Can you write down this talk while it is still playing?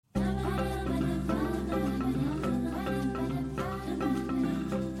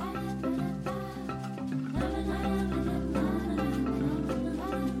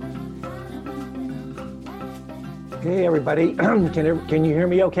Hey, everybody. Can you hear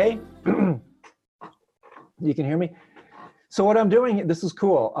me okay? You can hear me? So what I'm doing, this is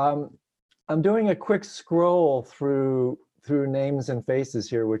cool. I'm doing a quick scroll through names and faces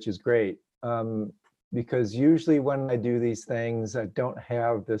here, which is great. Because usually when I do these things, I don't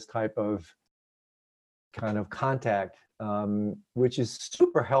have this type of kind of contact, which is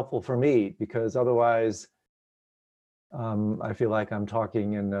super helpful for me because otherwise I feel like I'm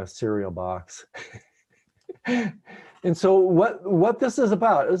talking in a cereal box. And so what this is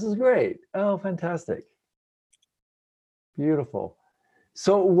about, this is great. Oh, fantastic. Beautiful.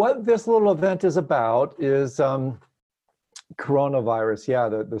 So what this little event is about is coronavirus. Yeah,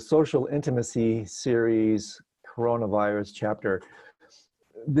 the social intimacy series coronavirus chapter.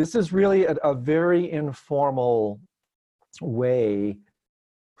 This is really a very informal way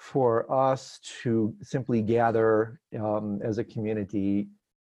for us to simply gather as a community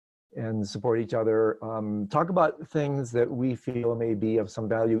and support each other, talk about things that we feel may be of some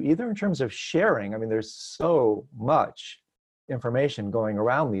value, either in terms of sharing. I mean, there's so much information going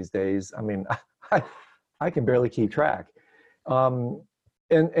around these days. I mean, I can barely keep track.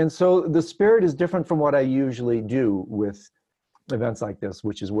 And so the spirit is different from what I usually do with events like this,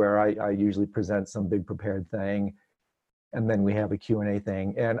 which is where I usually present some big prepared thing, and then we have a Q&A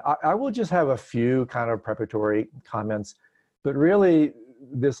thing. And I will just have a few kind of preparatory comments, but really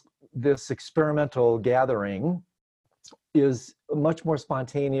this experimental gathering is much more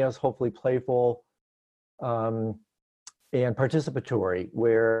spontaneous, hopefully playful, and participatory,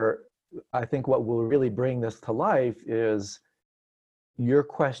 where I think what will really bring this to life is your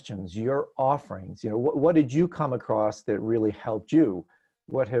questions, your offerings. You know, what did you come across that really helped you?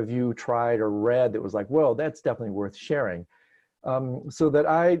 What have you tried or read that was like, well, that's definitely worth sharing? So that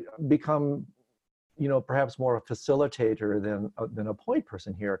I become, you know, perhaps more a facilitator than a point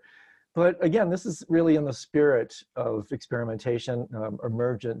person here. But again, this is really in the spirit of experimentation,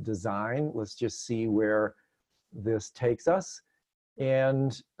 emergent design. Let's just see where this takes us.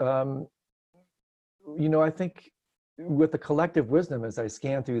 And, you know, I think with the collective wisdom, as I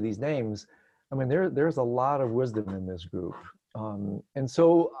scan through these names, I mean, there's a lot of wisdom in this group. And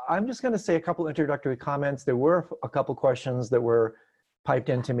so I'm just going to say a couple introductory comments. There were a couple questions that were piped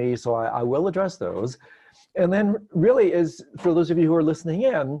into me, so I will address those. And then really is, for those of you who are listening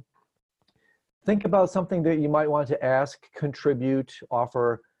in, think about something that you might want to ask, contribute,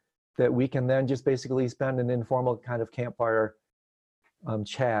 offer, that we can then just basically spend an informal kind of campfire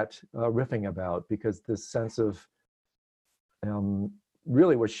chat riffing about, because this sense of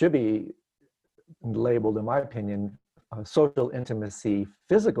really what should be labeled, in my opinion, social intimacy,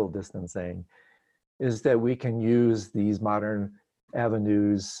 physical distancing, is that we can use these modern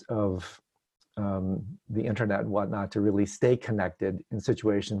avenues of the internet and whatnot to really stay connected in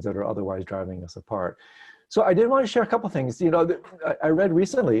situations that are otherwise driving us apart. So I did want to share a couple things. You know, I read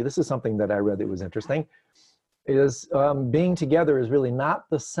recently, this is something that I read that was interesting, is being together is really not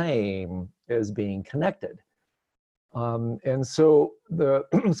the same as being connected. And so the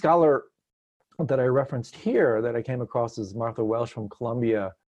scholar that I referenced here that I came across is Martha Welsh from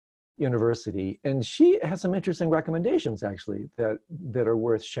Columbia University, and she has some interesting recommendations actually that are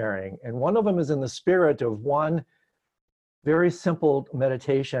worth sharing. And one of them is in the spirit of one very simple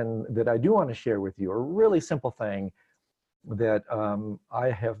meditation that I do want to share with you, a really simple thing that I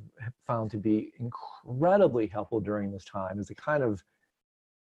have found to be incredibly helpful during this time. Is a kind of,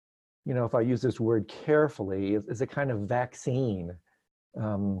 you know, if I use this word carefully, is a kind of vaccine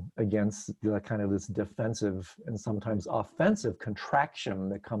against the kind of this defensive and sometimes offensive contraction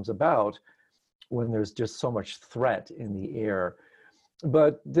that comes about when there's just so much threat in the air.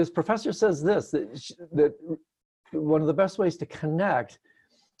 But this professor says this, that one of the best ways to connect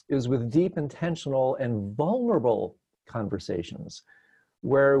is with deep, intentional, and vulnerable conversations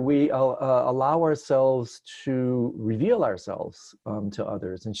where we allow ourselves to reveal ourselves to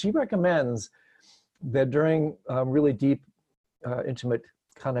others. And she recommends that during really deep, intimate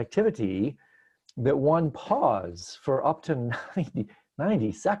connectivity, that one pause for up to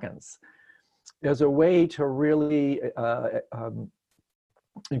 90 seconds as a way to really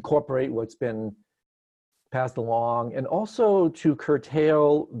incorporate what's been passed along, and also to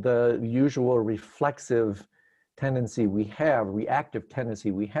curtail the usual reflexive tendency we have, reactive tendency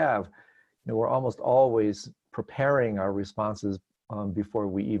we have. You know, we're almost always preparing our responses before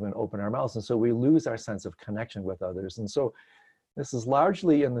we even open our mouths, and so we lose our sense of connection with others. And so this is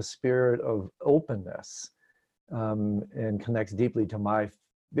largely in the spirit of openness, and connects deeply to my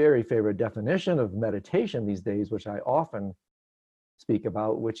very favorite definition of meditation these days, which I often speak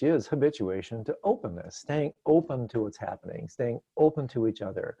about, which is habituation to openness, staying open to what's happening, staying open to each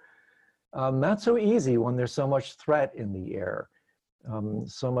other, Not so easy when there's so much threat in the air,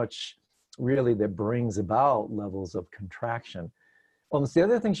 so much really that brings about levels of contraction. Almost the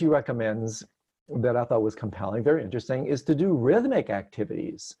other thing she recommends that I thought was compelling, very interesting, is to do rhythmic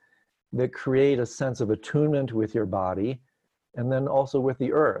activities that create a sense of attunement with your body and then also with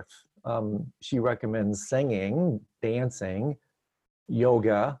the earth. She recommends singing, dancing,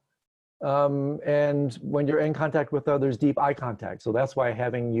 yoga, and when you're in contact with others, deep eye contact. So that's why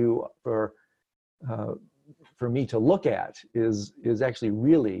having you for me to look at is actually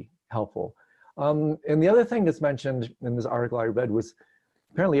really helpful. And the other thing that's mentioned in this article I read was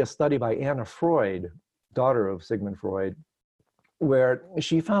apparently a study by Anna Freud, daughter of Sigmund Freud, where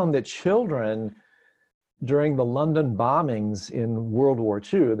she found that children during the London bombings in World War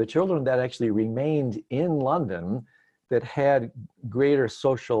II, the children that actually remained in London that had greater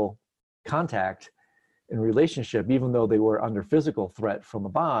social contact and relationship, even though they were under physical threat from the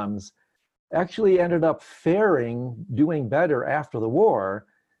bombs, actually ended up doing better after the war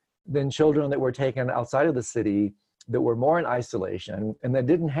than children that were taken outside of the city that were more in isolation and that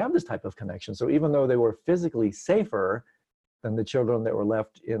didn't have this type of connection. So even though they were physically safer than the children that were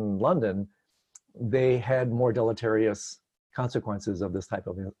left in London, they had more deleterious consequences of this type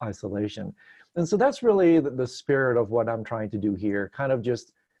of isolation. And so that's really the spirit of what I'm trying to do here, kind of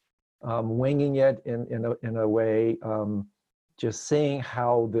just winging it in a way, just seeing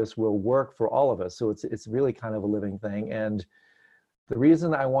how this will work for all of us. So it's really kind of a living thing. And the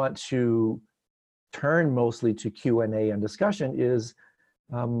reason I want to turn mostly to Q&A and discussion is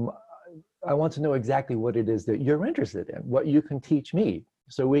I want to know exactly what it is that you're interested in, what you can teach me,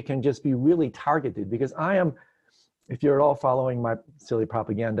 so we can just be really targeted. Because I am, if you're all following my silly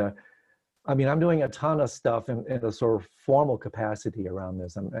propaganda, I mean, I'm doing a ton of stuff in a sort of formal capacity around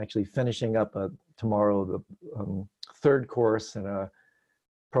this. I'm actually finishing up tomorrow the third course in a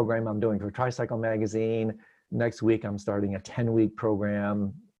program I'm doing for Tricycle Magazine. Next week, I'm starting a 10-week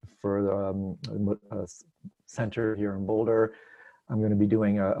program for the center here in Boulder. I'm going to be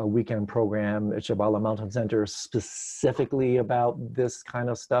doing a weekend program at Shabala Mountain Center specifically about this kind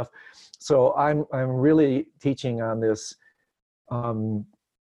of stuff. So I'm really teaching on this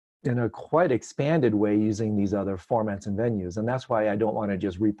in a quite expanded way using these other formats and venues. And that's why I don't want to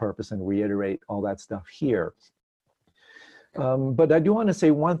just repurpose and reiterate all that stuff here. But I do want to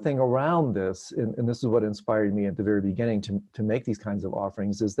say one thing around this, and this is what inspired me at the very beginning to make these kinds of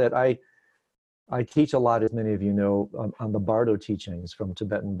offerings, is that I teach a lot, as many of you know, on the Bardo teachings from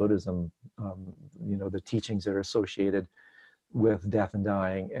Tibetan Buddhism, you know, the teachings that are associated with death and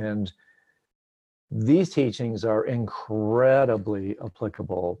dying. And these teachings are incredibly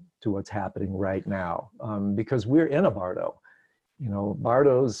applicable to what's happening right now, because we're in a Bardo. You know,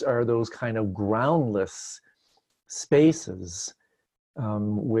 Bardos are those kind of groundless spaces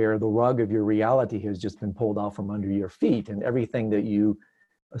where the rug of your reality has just been pulled off from under your feet, and everything that you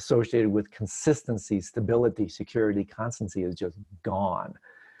associated with consistency, stability, security, constancy is just gone.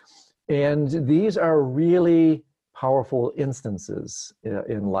 And these are really powerful instances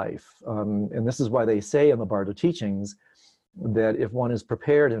in life. And this is why they say in the Bardo teachings that if one is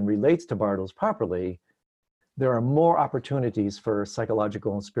prepared and relates to Bardos properly, there are more opportunities for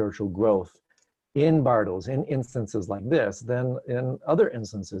psychological and spiritual growth in Bardos, in instances like this, than in other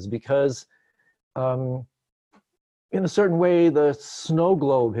instances, because in a certain way, the snow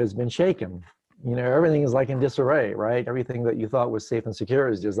globe has been shaken. You know, everything is like in disarray, right? Everything that you thought was safe and secure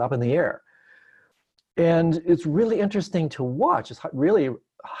is just up in the air. And it's really interesting to watch. It's really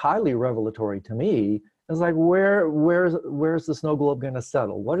highly revelatory to me. It's like, where's the snow globe going to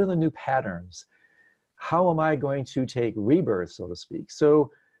settle? What are the new patterns? How am I going to take rebirth, so to speak? So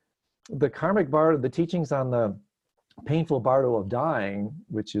the karmic Bardo, the teachings on the painful Bardo of dying,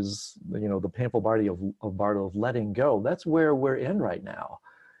 which is, you know, the painful Bardo of letting go, that's where we're in right now.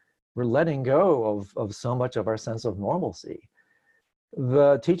 We're letting go of so much of our sense of normalcy.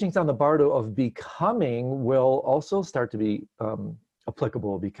 The teachings on the Bardo of becoming will also start to be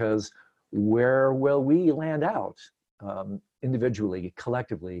applicable, because where will we land out individually,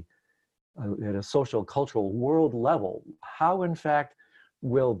 collectively, at a social, cultural, world level? How, in fact,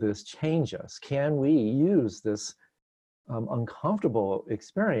 will this change us? Can we use this uncomfortable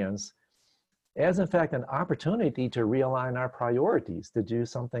experience as, in fact, an opportunity to realign our priorities, to do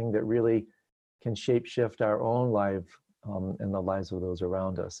something that really can shape-shift our own life and the lives of those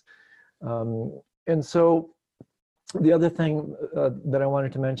around us? And so the other thing that I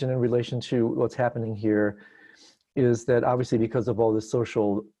wanted to mention in relation to what's happening here is that obviously, because of all the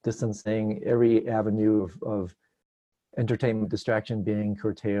social distancing, every avenue of entertainment distraction being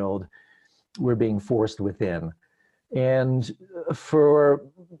curtailed, we're being forced within. And for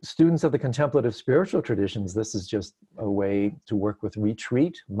students of the contemplative spiritual traditions, this is just a way to work with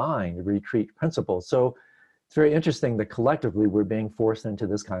retreat mind, retreat principles. So it's very interesting that collectively we're being forced into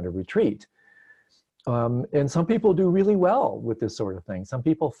this kind of retreat. And some people do really well with this sort of thing. Some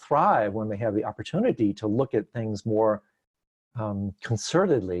people thrive when they have the opportunity to look at things more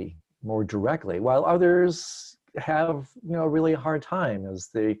concertedly, more directly, while others have, really a hard time as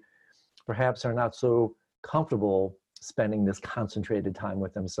they perhaps are not so comfortable spending this concentrated time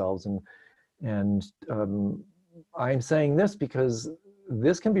with themselves. And I'm saying this because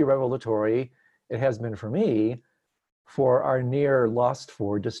this can be revelatory. It has been for me, for our near lust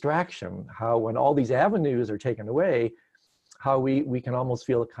for distraction, how when all these avenues are taken away, how we can almost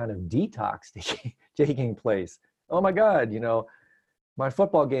feel a kind of detox taking place. Oh my God, my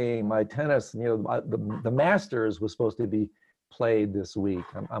football game, my tennis, the Masters was supposed to be played this week.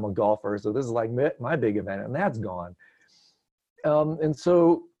 I'm a golfer, so this is like my big event, and that's gone. And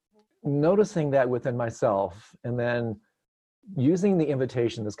so noticing that within myself, and then using the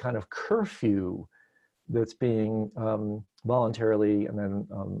invitation, this kind of curfew that's being voluntarily, and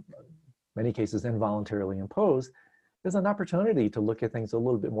then many cases involuntarily imposed, is an opportunity to look at things a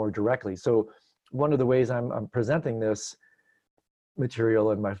little bit more directly. So one of the ways I'm presenting this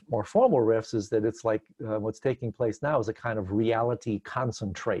material in my more formal riffs is that it's like what's taking place now is a kind of reality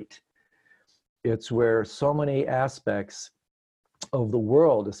concentrate. It's where so many aspects of the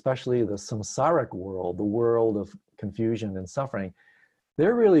world, especially the samsaric world, the world of confusion and suffering,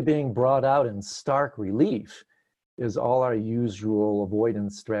 they're really being brought out in stark relief as all our usual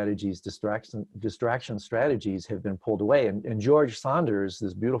avoidance strategies, distraction strategies have been pulled away. And George Saunders,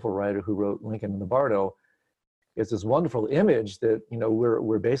 this beautiful writer who wrote Lincoln in the Bardo, it's this wonderful image that,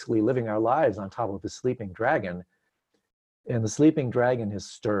 we're basically living our lives on top of a sleeping dragon, and the sleeping dragon has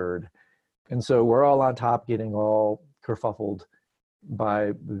stirred. And so we're all on top getting all kerfuffled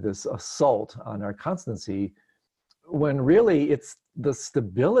by this assault on our constancy, when really it's the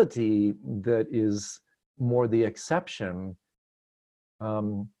stability that is more the exception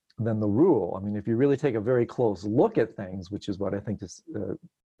than the rule. I mean, if you really take a very close look at things, which is what I think this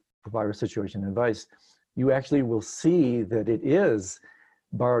provider situation advice, you actually will see that it is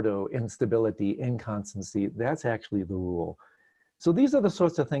bardo, instability, inconstancy. That's actually the rule. So these are the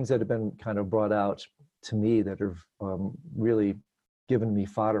sorts of things that have been kind of brought out to me that have really given me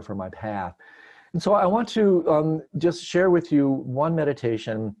fodder for my path. And so I want to just share with you one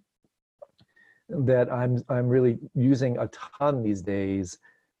meditation that I'm really using a ton these days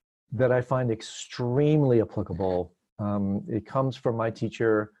that I find extremely applicable. It comes from my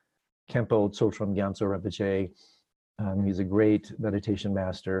teacher, Khenpo Tsotrung Gyamtso Rinpoche. He's a great meditation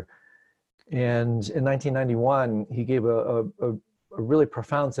master. And in 1991, he gave a really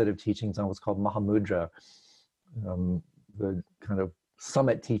profound set of teachings on what's called Mahamudra, the kind of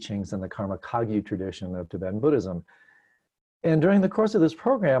summit teachings in the Karma Kagyu tradition of Tibetan Buddhism. And during the course of this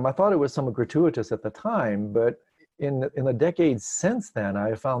program, I thought it was somewhat gratuitous at the time, but in the decades since then,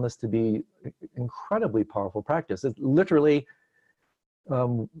 I found this to be incredibly powerful practice. It's literally a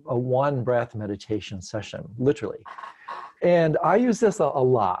one breath meditation session, literally. And I use this a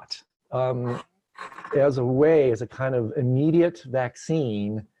lot as a kind of immediate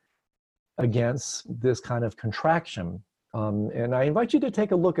vaccine against this kind of contraction. And I invite you to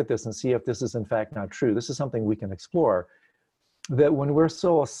take a look at this and see if this is in fact not true. This is something we can explore. That when we're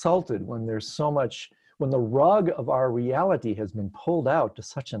so assaulted, when there's so much, when the rug of our reality has been pulled out to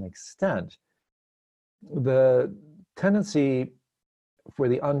such an extent, the tendency for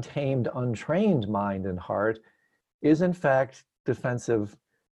the untamed, untrained mind and heart is in fact defensive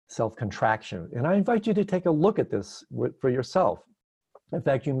self-contraction. And I invite you to take a look at this for yourself. In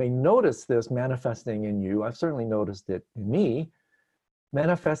fact, you may notice this manifesting in you. I've certainly noticed it in me,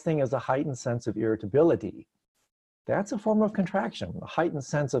 manifesting as a heightened sense of irritability. That's a form of contraction. A heightened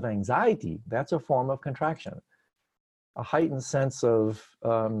sense of anxiety, that's a form of contraction. A heightened sense of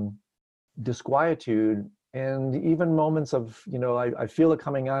disquietude, and even moments of, I feel it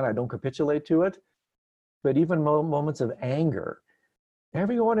coming on, I don't capitulate to it, but even moments of anger.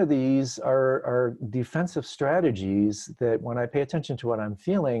 Every one of these are defensive strategies that when I pay attention to what I'm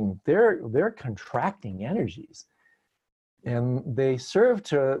feeling, they're contracting energies. And they serve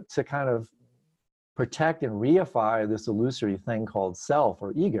to kind of protect and reify this illusory thing called self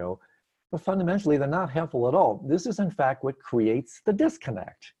or ego, but fundamentally they're not helpful at all. This is in fact what creates the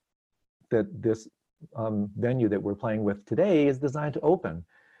disconnect that this venue that we're playing with today is designed to open.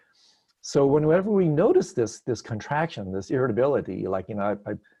 So whenever we notice this contraction, this irritability, like,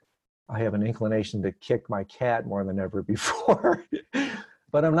 I have an inclination to kick my cat more than ever before,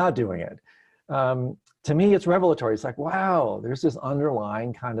 but I'm not doing it. to me, it's revelatory. It's like, wow, there's this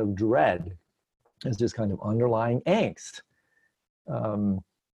underlying kind of dread. There's this kind of underlying angst.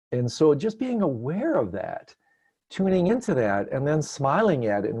 And so just being aware of that, tuning into that, and then smiling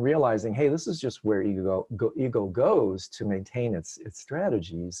at it and realizing, hey, this is just where ego goes to maintain its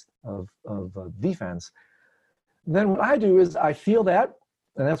strategies of defense. Then what I do is I feel that,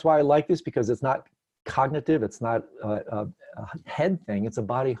 and that's why I like this, because it's not cognitive, it's not a head thing, it's a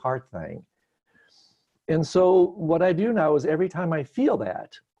body-heart thing. And so what I do now is every time I feel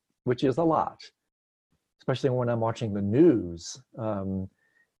that, which is a lot, especially when I'm watching the news,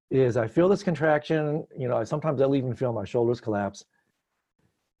 is I feel this contraction, you know, sometimes I'll even feel my shoulders collapse.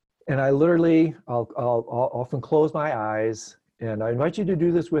 And I literally, I'll often close my eyes, and I invite you to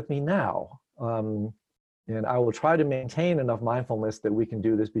do this with me now. And I will try to maintain enough mindfulness that we can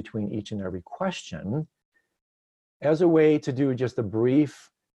do this between each and every question as a way to do just a brief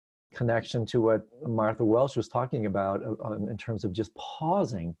connection to what Martha Welsh was talking about in terms of just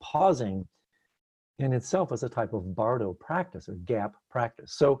pausing in itself as a type of Bardo practice or gap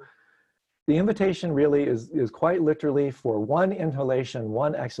practice. So the invitation really is quite literally for one inhalation,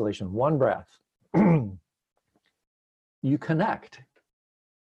 one exhalation, one breath. You connect.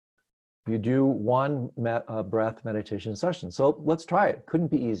 You do one breath meditation session. So let's try it. Couldn't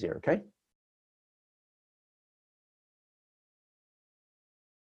be easier, okay?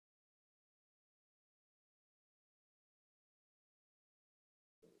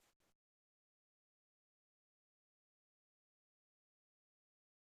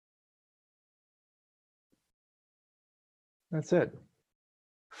 That's it.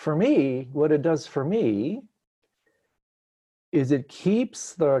 For me, what it does for me is it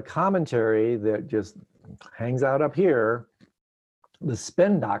keeps the commentary that just hangs out up here, the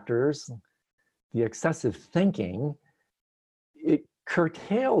spin doctors, the excessive thinking, it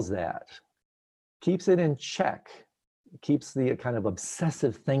curtails that, keeps it in check, keeps the kind of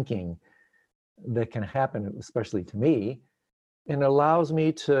obsessive thinking that can happen, especially to me, and allows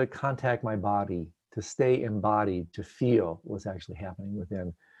me to contact my body, to stay embodied, to feel what's actually happening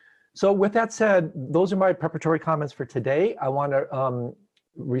within. So with that said, those are my preparatory comments for today. I want to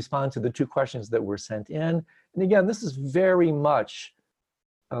respond to the two questions that were sent in. And again, this is very much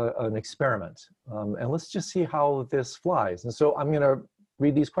an experiment. And let's just see how this flies. And so I'm going to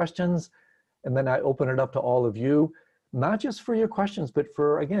read these questions, and then I open it up to all of you, not just for your questions, but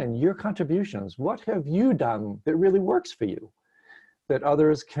for, again, your contributions. What have you done that really works for you, that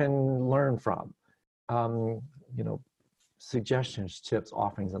others can learn from? You know, suggestions, tips,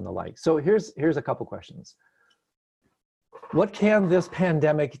 offerings, and the like. So here's a couple questions. What can this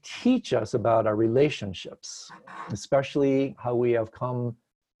pandemic teach us about our relationships, especially how we have come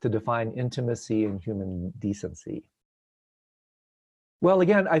to define intimacy and human decency? Well,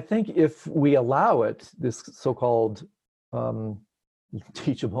 again, I think if we allow it, this so-called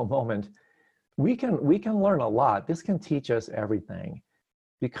teachable moment, we can learn a lot. This can teach us everything.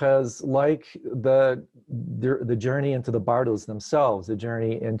 Because like the journey into the Bardos themselves, the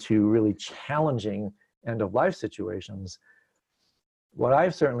journey into really challenging end-of-life situations, what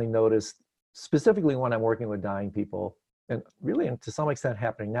I've certainly noticed, specifically when I'm working with dying people, and really and to some extent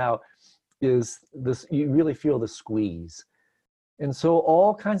happening now, is this, you really feel the squeeze. And so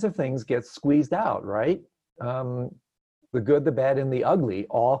all kinds of things get squeezed out, right? The good, the bad, and the ugly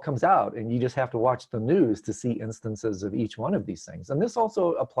all comes out, and you just have to watch the news to see instances of each one of these things. And this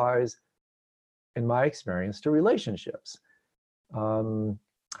also applies, in my experience, to relationships.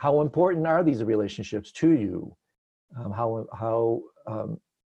 How important are these relationships to you? How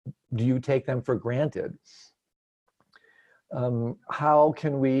do you take them for granted? How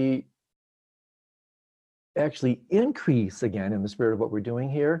can we actually increase, again, in the spirit of what we're doing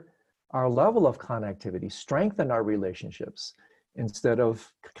here, our level of connectivity, strengthen our relationships, instead of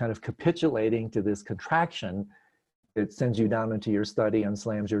kind of capitulating to this contraction that sends you down into your study and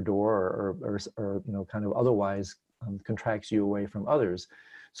slams your door, or you know, kind of otherwise contracts you away from others.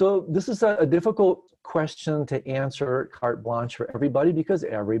 So this is a difficult question to answer carte blanche for everybody, because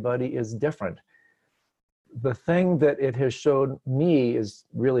everybody is different. The thing that it has showed me is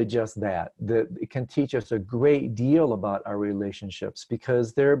really just that it can teach us a great deal about our relationships,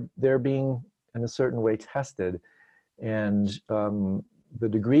 because they're being, in a certain way, tested. And the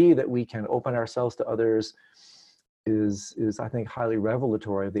degree that we can open ourselves to others is I think, highly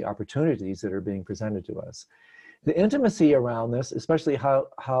revelatory of the opportunities that are being presented to us. The intimacy around this, especially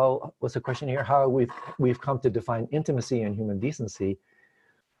how what's the question here? How we've come to define intimacy and human decency.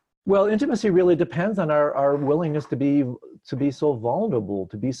 Well, intimacy really depends on our willingness to be so vulnerable,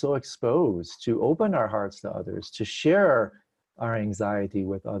 to be so exposed, to open our hearts to others, to share our anxiety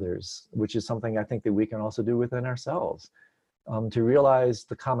with others, which is something I think that we can also do within ourselves, to realize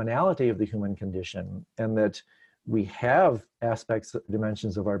the commonality of the human condition, and that we have aspects,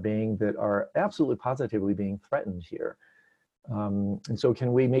 dimensions of our being that are absolutely positively being threatened here. And so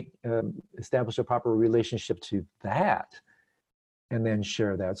can we establish a proper relationship to that and then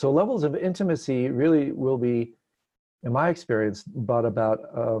share that? So levels of intimacy really will be, in my experience, brought about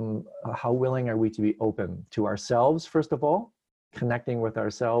how willing are we to be open to ourselves, first of all, connecting with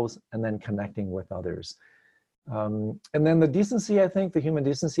ourselves, and then connecting with others. And then the decency, I think, the human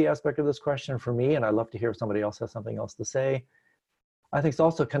decency aspect of this question for me, and I'd love to hear if somebody else has something else to say, I think it's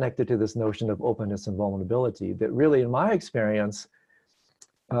also connected to this notion of openness and vulnerability that really, in my experience,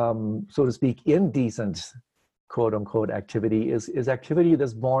 so to speak, indecent, quote unquote, activity is activity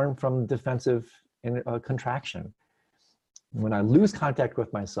that's born from defensive contraction. When I lose contact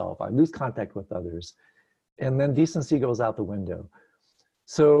with myself, I lose contact with others, and then decency goes out the window.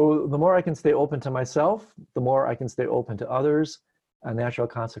 So the more I can stay open to myself, the more I can stay open to others. A natural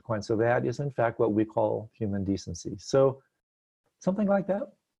consequence of that is, in fact, what we call human decency. So something like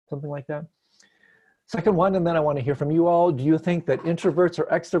that, something like that. Second one, and then I want to hear from you all. Do you think that introverts or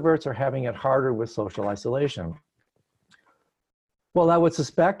extroverts are having it harder with social isolation? Well, I would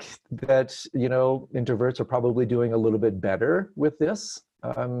suspect that, introverts are probably doing a little bit better with this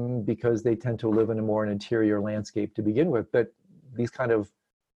because they tend to live in a more interior landscape to begin with. But these kind of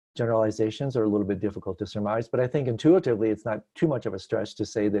generalizations are a little bit difficult to surmise. But I think intuitively, it's not too much of a stretch to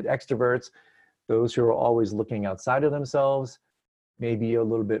say that extroverts, those who are always looking outside of themselves, may be a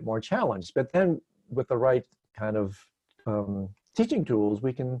little bit more challenged. But then with the right kind of teaching tools,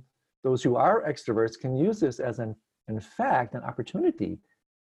 those who are extroverts can use this as in fact, an opportunity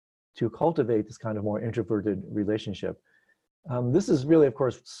to cultivate this kind of more introverted relationship. This is really, of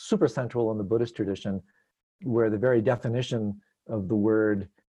course, super central in the Buddhist tradition, where the very definition of the word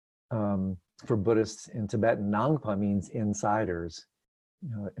for Buddhists in Tibetan, Nangpa, means insiders,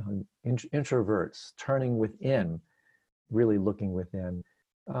 introverts, turning within, really looking within.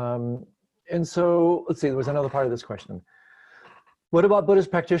 And so, let's see, there was another part of this question. What about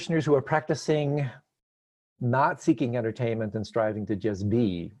Buddhist practitioners who are practicing not seeking entertainment and striving to just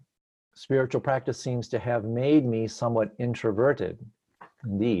be? Spiritual practice seems to have made me somewhat introverted.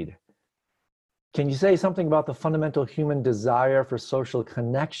 Indeed. Can you say something about the fundamental human desire for social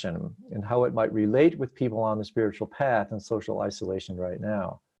connection and how it might relate with people on the spiritual path and social isolation right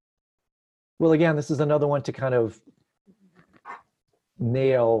now? Well, again, this is another one to kind of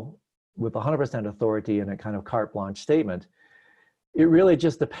nail with 100% authority in a kind of carte blanche statement. It really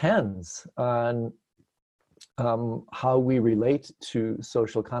just depends on how we relate to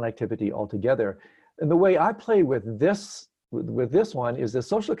social connectivity altogether. And the way I play with this one is that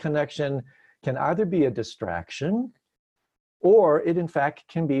social connection can either be a distraction, or it in fact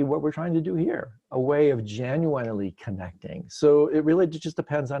can be what we're trying to do here, a way of genuinely connecting. So it really just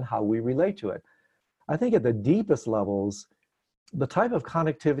depends on how we relate to it. I think at the deepest levels, the type of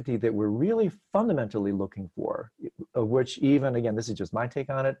connectivity that we're really fundamentally looking for, of which even, again, this is just my take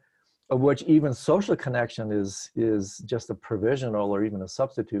on it, of which even social connection is just a provisional or even a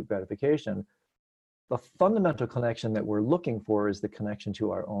substitute gratification. The fundamental connection that we're looking for is the connection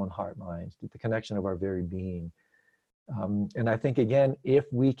to our own heart mind, the connection of our very being. And I think, again, if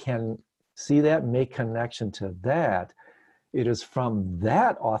we can see that, make connection to that, it is from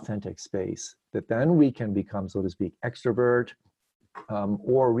that authentic space that then we can become, so to speak, extrovert,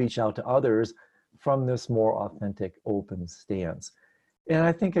 or reach out to others from this more authentic, open stance. And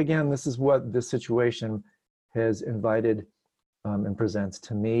I think, again, this is what this situation has invited and presents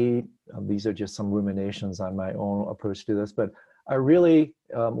to me. These are just some ruminations on my own approach to this, but I really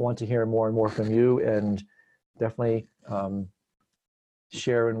want to hear more and more from you, and definitely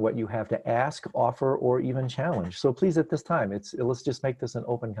share in what you have to ask, offer, or even challenge. So please, at this time, let's just make this an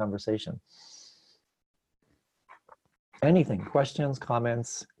open conversation. Anything, questions,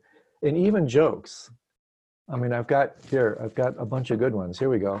 comments, and even jokes. I mean, I've got a bunch of good ones. Here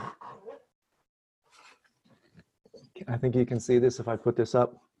we go. I think you can see this if I put this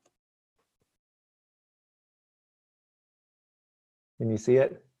up. Can you see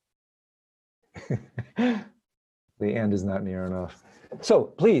it? The end is not near enough. So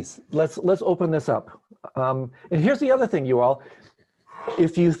please, let's open this up. And here's the other thing, you all.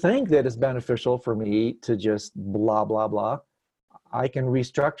 If you think that it's beneficial for me to just blah, blah, blah, I can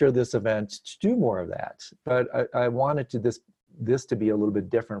restructure this event to do more of that. But I wanted this to be a little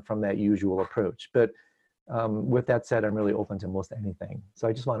bit different from that usual approach. But with that said, I'm really open to most anything. So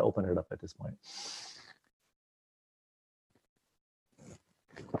I just want to open it up at this point.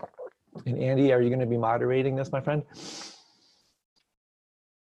 And Andy, are you going to be moderating this, my friend?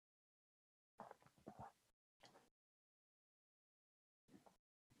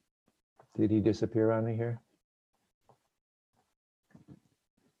 Did he disappear on me here?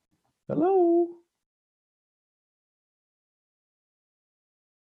 Hello?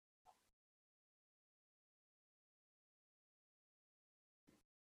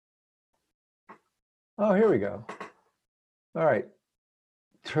 Oh, here we go. All right,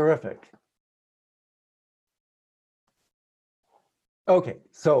 terrific. Okay,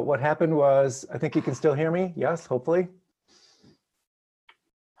 so what happened was, I think you can still hear me? Yes, hopefully.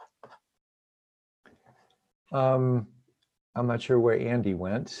 I'm not sure where Andy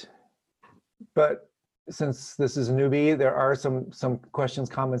went, but since this is a newbie, there are some questions,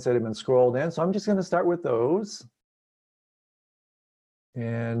 comments that have been scrolled in, so I'm just going to start with those.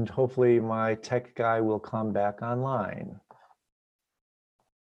 And hopefully my tech guy will come back online.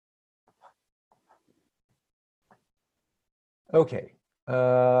 Okay,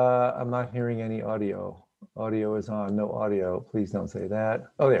 I'm not hearing any audio. Audio is on, no audio. Please don't say that.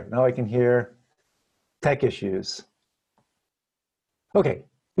 Oh, there, now I can hear. Tech issues. Okay,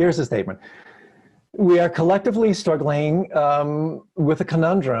 here's the statement. We are collectively struggling with a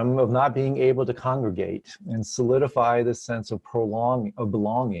conundrum of not being able to congregate and solidify the sense of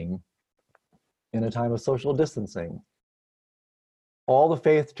belonging in a time of social distancing. All the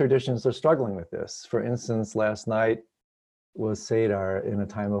faith traditions are struggling with this. For instance, last night was Seder in a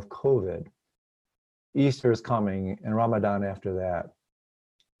time of COVID. Easter is coming and Ramadan after that.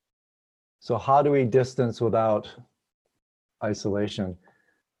 So how do we distance without isolation?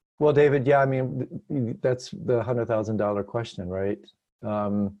 Well, David, yeah, I mean, that's the $100,000 question, right?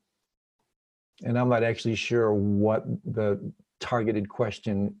 And I'm not actually sure what the targeted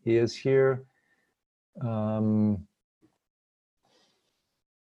question is here. I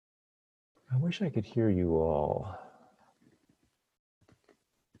wish I could hear you all.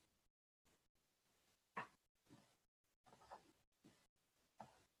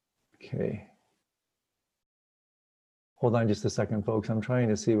 Okay. Hold on just a second, folks. I'm trying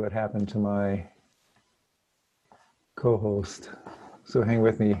to see what happened to my co-host. So hang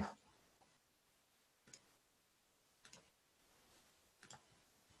with me.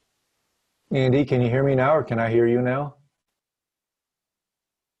 Andy, can you hear me now, or can I hear you now?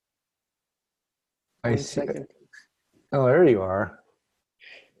 I see. Oh, there you are.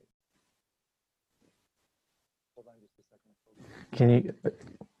 Hold on just a second. Can you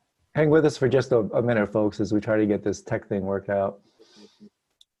hang with us for just a minute, folks, as we try to get this tech thing worked out?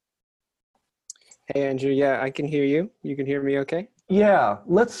 Hey, Andrew. Yeah, I can hear you. You can hear me okay? Yeah,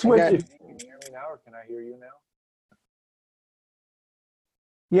 let's switch. Can you hear me now, or can I hear you now?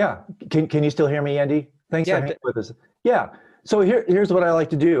 Yeah, can you still hear me, Andy? Thanks for hanging with us. Yeah, so here's what I like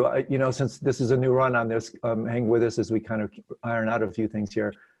to do. You know, since this is a new run on this, hang with us as we kind of iron out a few things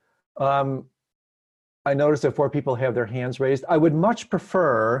here. I noticed that 4 people have their hands raised. I would much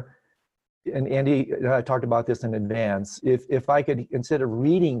prefer, and Andy talked about this in advance, if I could, instead of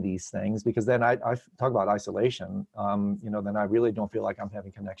reading these things, because then I talk about isolation, you know, then I really don't feel like I'm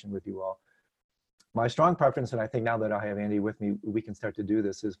having connection with you all. My strong preference, and I think now that I have Andy with me, we can start to do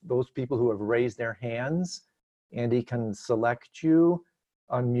this, is those people who have raised their hands, Andy can select you,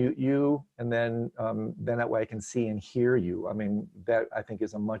 unmute you, and then that way I can see and hear you. I mean, that I think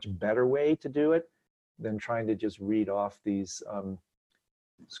is a much better way to do it than trying to just read off these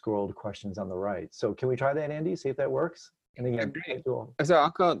scrolled questions on the right. So can we try that, Andy? See if that works? And again, thank you all. So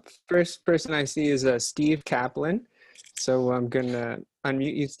I'll call it, first person I see is Steve Kaplan. So I'm gonna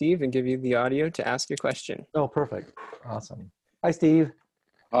unmute you, Steve, and give you the audio to ask your question. Oh, perfect. Awesome. Hi, Steve.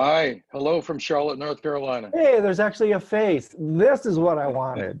 Hi. Hello from Charlotte, North Carolina. Hey, there's actually a face. This is what I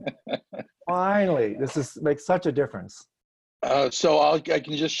wanted. Finally, makes such a difference. So I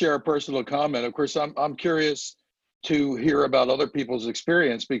can just share a personal comment. Of course, I'm curious to hear about other people's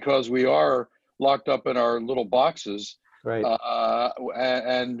experience because we are locked up in our little boxes. Right.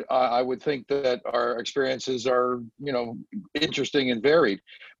 And I would think that our experiences are, you know, interesting and varied.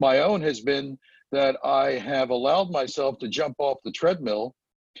 My own has been that I have allowed myself to jump off the treadmill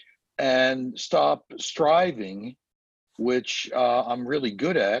and stop striving, which I'm really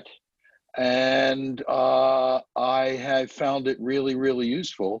good at. And I have found it really, really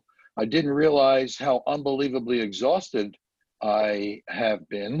useful. I didn't realize how unbelievably exhausted I have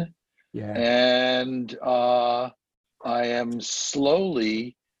been. Yeah. And I am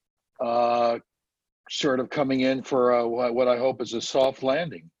slowly sort of coming in for what I hope is a soft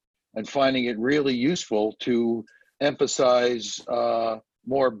landing, and finding it really useful to emphasize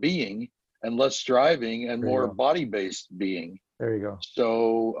more being and less striving and more body-based being. There you go.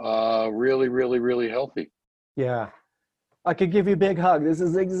 So really, really, really healthy. Yeah. I could give you a big hug. This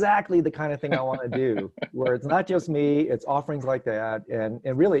is exactly the kind of thing I want to do, where it's not just me, it's offerings like that. And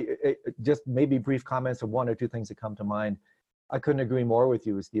really, just maybe brief comments of one or two things that come to mind. I couldn't agree more with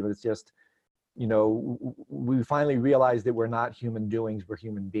you, Steve. It's just, you know, we finally realized that we're not human doings, we're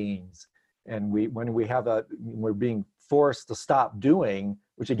human beings. And when we're being forced to stop doing,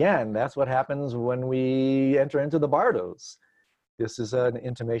 which again, that's what happens when we enter into the bardos. This is an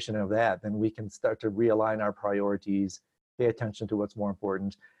intimation of that. Then we can start to realign our priorities, pay attention to what's more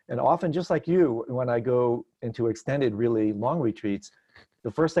important. And often, just like you, when I go into extended, really long retreats,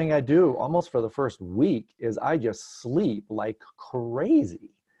 the first thing I do, almost for the first week, is I just sleep like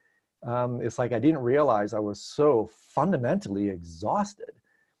crazy. It's like I didn't realize I was so fundamentally exhausted.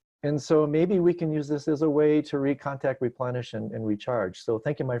 And so maybe we can use this as a way to recontact, replenish, and recharge. So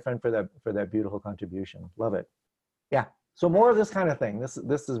thank you, my friend, for that beautiful contribution. Love it. Yeah. So more of this kind of thing. This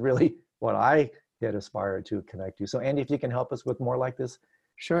is really what I had aspired to connect to. So Andy, if you can help us with more like this.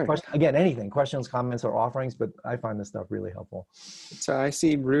 Sure. Again, anything, questions, comments, or offerings, but I find this stuff really helpful. So I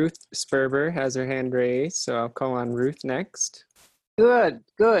see Ruth Sperber has her hand raised, so I'll call on Ruth next. Good.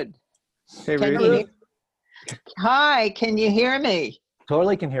 Hey, Can Ruth. you, hi, can you hear me?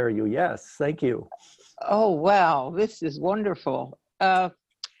 Totally can hear you. Yes, thank you. Oh, wow, this is wonderful. A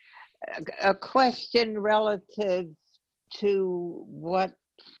question relative to what,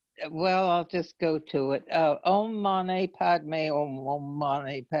 well, I'll just go to it. Om Mani Padme Om, Om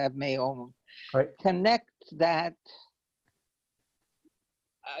Mani Padme Om. Right. Connect that.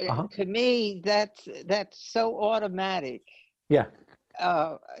 To me, that's so automatic. Yeah.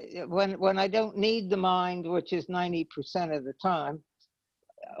 When I don't need the mind, which is 90% of the time,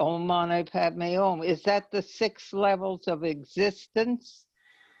 Om Mani Padme Om, is that the 6 levels of existence?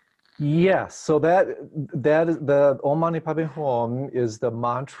 Yes, so that is the Om Mani Padme Hum is the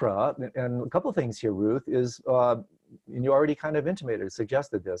mantra, and a couple of things here, Ruth, is, and you already kind of intimated,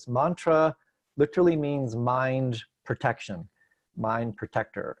 suggested this. Mantra literally means mind protection, mind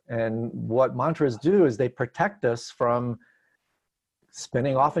protector. And what mantras do is they protect us from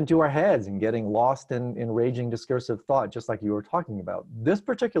spinning off into our heads and getting lost in raging discursive thought, just like you were talking about. This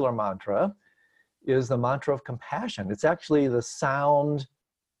particular mantra is the mantra of compassion. It's actually the sound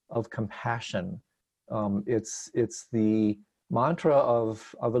of compassion. It's the mantra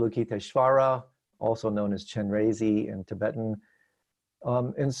of Avalokiteshvara, also known as Chenrezig in Tibetan.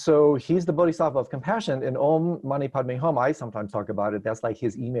 And so he's the Bodhisattva of compassion. And Om Mani Padme Hum, I sometimes talk about it, that's like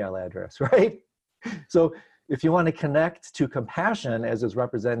his email address, right? So if you want to connect to compassion as is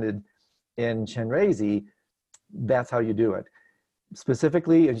represented in Chenrezig, that's how you do it.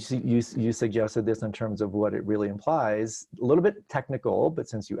 Specifically, you suggested this in terms of what it really implies, a little bit technical, but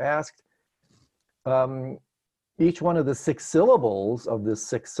since you asked, each one of the 6 syllables of this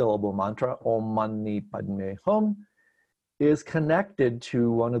 6-syllable mantra, Om Mani Padme Hum, is connected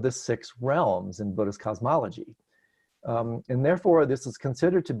to one of the 6 realms in Buddhist cosmology. And therefore, this is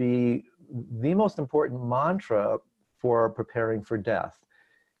considered to be the most important mantra for preparing for death.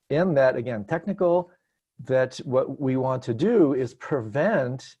 In that, again, technical, that what we want to do is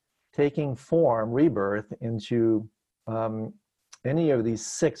prevent taking form, rebirth, into any of these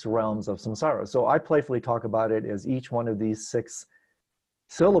 6 realms of samsara. So I playfully talk about it as each one of these 6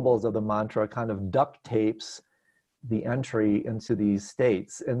 syllables of the mantra kind of duct tapes the entry into these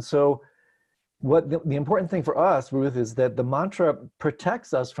states. And so what the important thing for us, Ruth, is that the mantra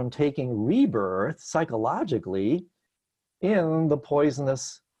protects us from taking rebirth psychologically in the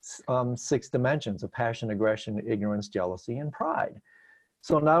poisonous 6 dimensions of passion, aggression, ignorance, jealousy, and pride.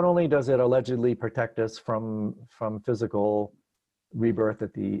 So not only does it allegedly protect us from physical rebirth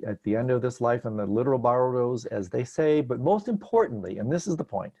at the end of this life and the literal bardos, as they say, but most importantly, and this is the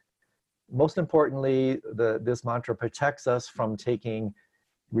point, most importantly, this mantra protects us from taking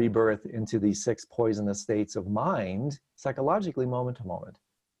rebirth into these 6 poisonous states of mind psychologically, moment to moment.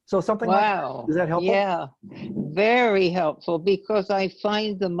 So something Wow. like, is that helpful? Yeah, very helpful, because I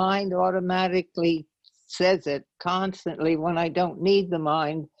find the mind automatically says it constantly when I don't need the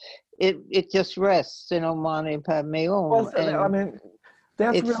mind. It just rests in Om Mani Padme Om. Well, I mean,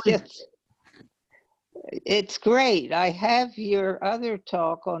 that's it's really... just, it's great. I have your other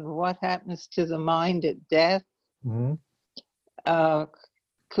talk on what happens to the mind at death. Mm-hmm.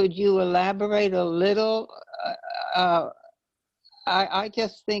 Could you elaborate a little? I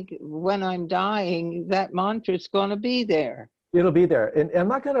just think when I'm dying, that mantra is going to be there. It'll be there. And I'm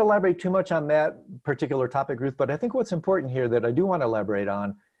not going to elaborate too much on that particular topic, Ruth, but I think what's important here that I do want to elaborate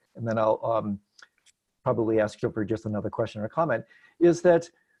on, and then I'll probably ask you for just another question or comment, is that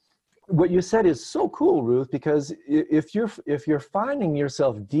what you said is so cool, Ruth, because if you're finding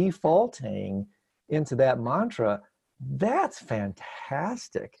yourself defaulting into that mantra, That's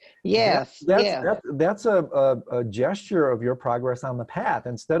fantastic. Yes, That's yes. that's a gesture of your progress on the path.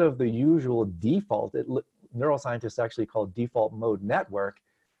 Instead of the usual default, neuroscientists actually call default mode network.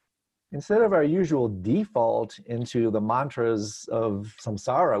 Instead of our usual default into the mantras of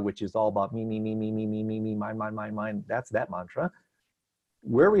samsara, which is all about me, mine, that's that mantra.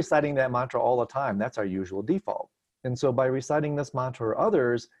 We're reciting that mantra all the time. That's our usual default. And so by reciting this mantra or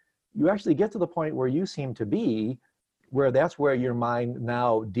others, you actually get to the point where you seem to be, where that's where your mind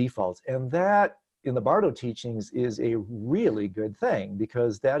now defaults. And that, in the Bardo teachings, is a really good thing,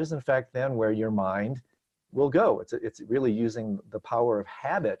 because that is in fact then where your mind will go. It's really using the power of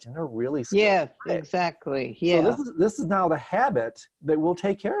habit in a really skillful Yes, way. exactly. So Yeah. this is now the habit that will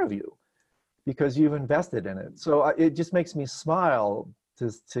take care of you, because you've invested in it. So it just makes me smile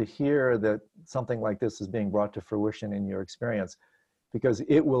to hear that something like this is being brought to fruition in your experience, because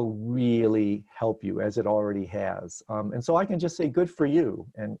it will really help you, as it already has. And so I can just say good for you,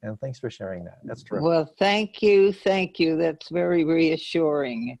 and thanks for sharing that. That's terrific. Well, thank you. Thank you. That's very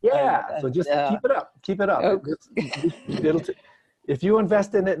reassuring. Yeah, so just keep it up. Keep it up. Okay. If you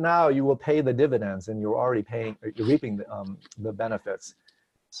invest in it now, you will pay the dividends, and you're already you're reaping the benefits.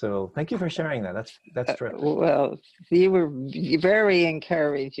 So thank you for sharing that. That's terrific. Well, you were very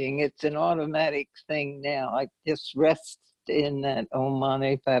encouraging. It's an automatic thing now. I just rest in that Om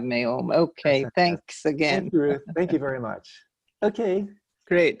Mani Padme Om. Okay, thanks again. Thank you, Ruth. Thank you very much. Okay.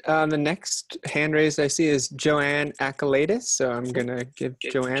 Great. The next hand raised I see is Joanne Akalatis. So I'm going to give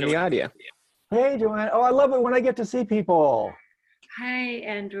Joanne the audio. Hey, Joanne. Oh, I love it when I get to see people. Hi,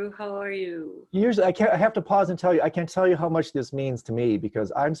 Andrew. How are you? Usually, I have to pause and tell you, I can't tell you how much this means to me,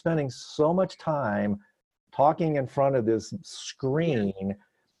 because I'm spending so much time talking in front of this screen,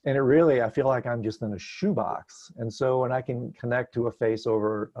 and it really, I feel like I'm just in a shoebox. And so when I can connect to a face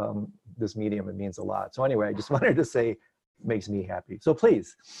over this medium, it means a lot. So anyway, I just wanted to say, it makes me happy. So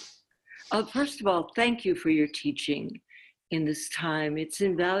please. First of all, thank you for your teaching in this time. It's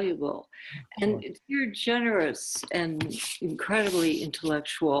invaluable. And you're generous and incredibly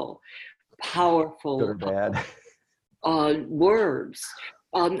intellectual, powerful. Good or bad. Words.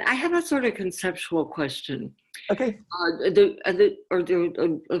 I have a sort of conceptual question. Okay.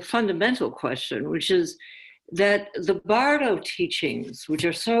 A fundamental question, which is that the Bardo teachings, which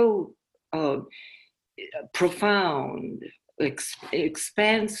are so profound,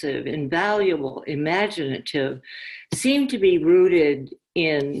 expansive, invaluable, imaginative, seem to be rooted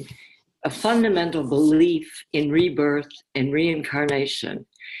in a fundamental belief in rebirth and reincarnation.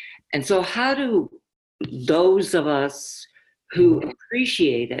 And so how do those of us who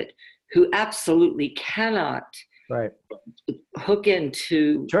appreciate it, who absolutely cannot hook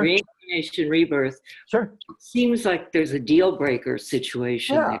into reincarnation, rebirth, seems like there's a deal breaker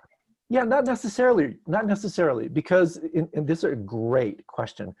situation there. Yeah, not necessarily, because and this is a great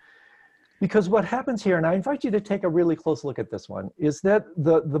question. Because what happens here, and I invite you to take a really close look at this one, is that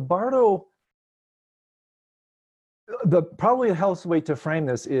the Bardo, probably the healthiest way to frame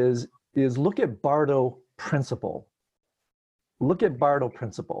this is look at Bardo principle. Look at Bardo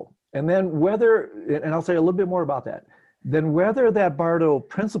principle. And then whether, and I'll say a little bit more about that, then whether that Bardo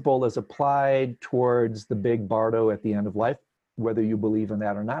principle is applied towards the big Bardo at the end of life, whether you believe in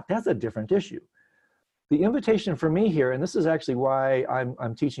that or not, that's a different issue. The invitation for me here, and this is actually why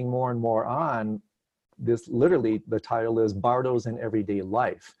I'm teaching more and more on this, literally the title is Bardos in Everyday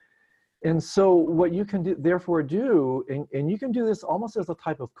Life. And so what you can therefore do, and you can do this almost as a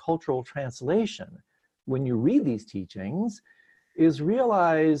type of cultural translation when you read these teachings, is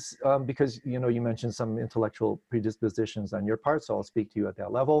realize, because you mentioned some intellectual predispositions on your part, so I'll speak to you at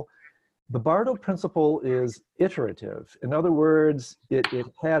that level. The Bardo principle is iterative. In other words, it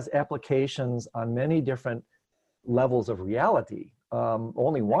has applications on many different levels of reality,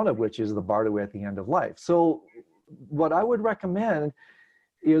 only one of which is the Bardo at the end of life. So what I would recommend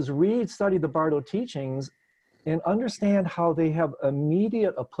is study the Bardo teachings and understand how they have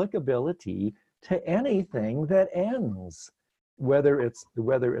immediate applicability to anything that ends, whether it's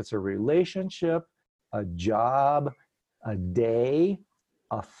a relationship, a job, a day,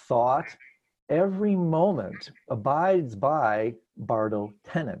 a thought. Every moment abides by Bardo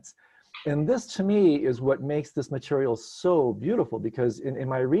tenets. And this to me is what makes this material so beautiful, because in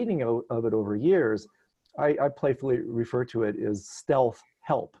my reading of it over years, I playfully refer to it as stealth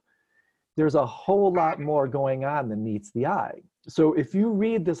help. There's a whole lot more going on than meets the eye. So if you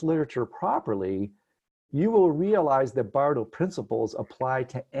read this literature properly, you will realize that Bardo principles apply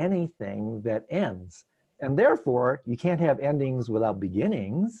to anything that ends. And therefore, you can't have endings without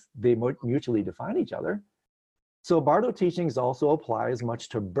beginnings. They mutually define each other. So Bardo teachings also apply as much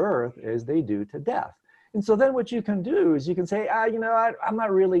to birth as they do to death. And so then what you can do is you can say, I'm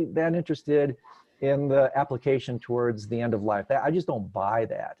not really that interested in the application towards the end of life. I just don't buy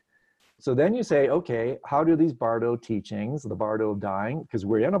that. So then you say, okay, how do these Bardo teachings, the Bardo of dying, because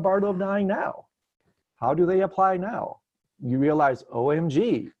we're in a Bardo of dying now, how do they apply now? You realize,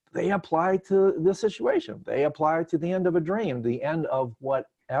 OMG, they apply to this situation. They apply to the end of a dream, the end of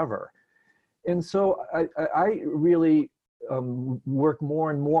whatever. And so I really work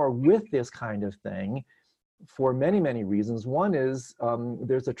more and more with this kind of thing for many, many reasons. One is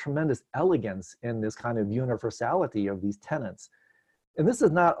there's a tremendous elegance in this kind of universality of these tenets. And this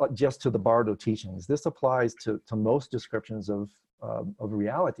is not just to the Bardo teachings. This applies to most descriptions of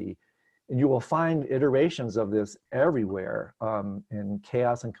reality. And you will find iterations of this everywhere in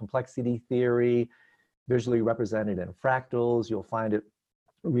chaos and complexity theory, visually represented in fractals. You'll find it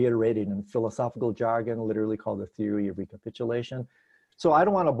reiterated in philosophical jargon, literally called the theory of recapitulation. So I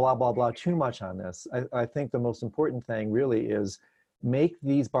don't want to blah, blah, blah too much on this. I think the most important thing really is make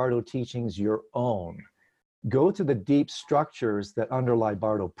these Bardo teachings your own. Go to the deep structures that underlie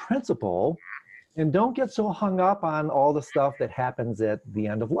Bardo principle, and don't get so hung up on all the stuff that happens at the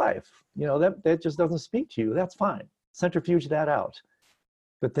end of life. That just doesn't speak to you. That's fine. Centrifuge that out.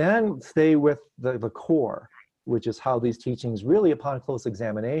 But then stay with the core, which is how these teachings really, upon close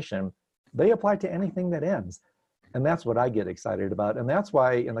examination, they apply to anything that ends. And that's what I get excited about. And that's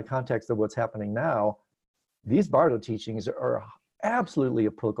why, in the context of what's happening now, these Bardo teachings are absolutely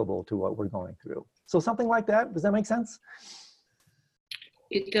applicable to what we're going through. So something like that, does that make sense?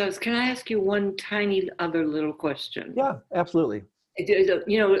 It does. Can I ask you one tiny other little question? Yeah, absolutely.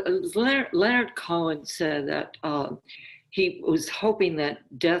 Leonard Cohen said that he was hoping that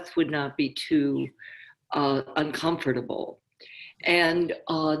death would not be too uncomfortable. And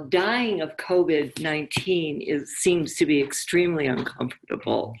dying of COVID-19 seems to be extremely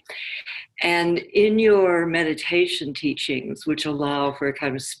uncomfortable. And in your meditation teachings, which allow for a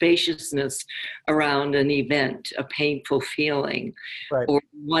kind of spaciousness around an event, a painful feeling, right, or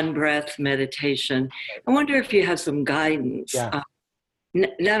one breath meditation, I wonder if you have some guidance. Yeah.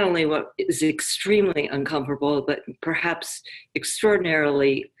 Not only what is extremely uncomfortable, but perhaps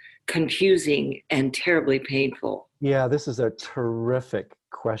extraordinarily confusing and terribly painful. Yeah, this is a terrific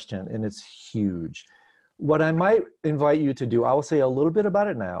question, and it's huge. What I might invite you to do, I will say a little bit about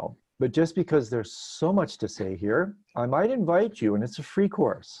it now, but just because there's so much to say here, I might invite you, and it's a free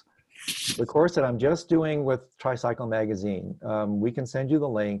course. The course that I'm just doing with Tricycle Magazine, we can send you the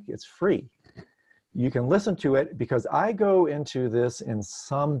link. It's free. You can listen to it because I go into this in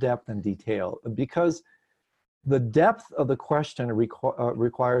some depth and detail, because the depth of the question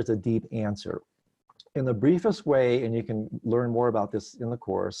requires a deep answer. In the briefest way, and you can learn more about this in the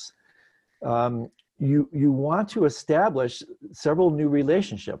course, you want to establish several new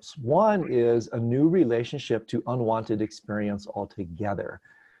relationships. One is a new relationship to unwanted experience altogether.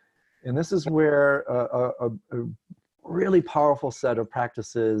 And this is where a really powerful set of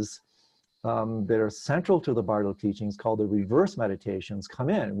practices that are central to the Bardo teachings, called the reverse meditations, come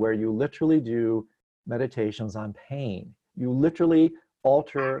in, where you literally do meditations on pain. You literally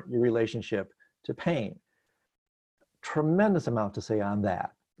alter your relationship to pain. Tremendous amount to say on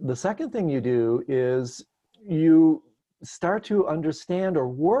that. The second thing you do is you start to understand or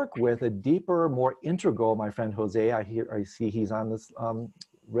work with a deeper, more integral, my friend Jose, I see he's on this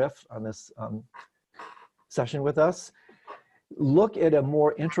riff, on this session with us. Look at a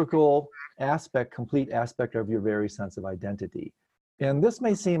more integral aspect, complete aspect of your very sense of identity. And this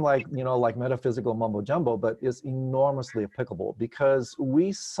may seem like, like metaphysical mumbo jumbo, but it's enormously applicable, because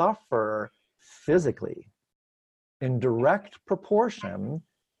we suffer physically in direct proportion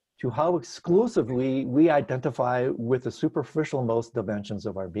to how exclusively we identify with the superficial most dimensions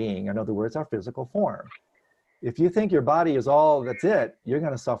of our being. In other words, our physical form. If you think your body is all that's it, you're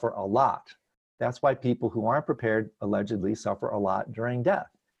going to suffer a lot. That's why people who aren't prepared allegedly suffer a lot during death.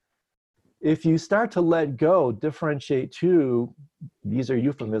 If you start to let go, differentiate to, these are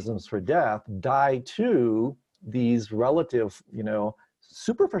euphemisms for death, die to these relative,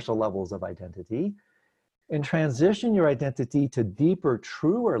 superficial levels of identity, and transition your identity to deeper,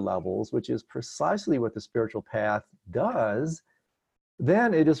 truer levels, which is precisely what the spiritual path does,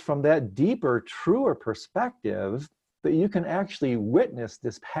 then it is from that deeper, truer perspective that you can actually witness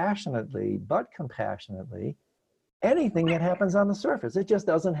dispassionately, but compassionately, anything that happens on the surface. It just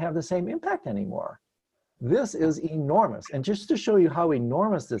doesn't have the same impact anymore. This is enormous. And just to show you how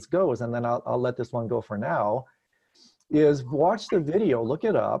enormous this goes, and then I'll let this one go for now, is watch the video, look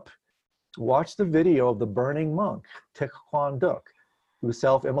it up, watch the video of the burning monk, Thich Quang Duc, who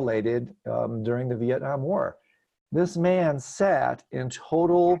self-immolated during the Vietnam War. This man sat in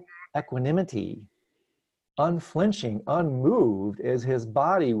total equanimity unflinching, unmoved, as his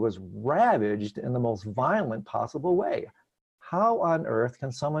body was ravaged in the most violent possible way. How on earth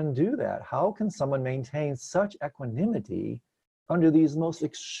can someone do that? How can someone maintain such equanimity under these most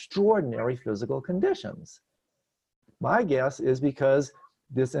extraordinary physical conditions? My guess is because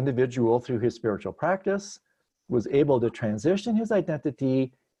this individual, through his spiritual practice, was able to transition his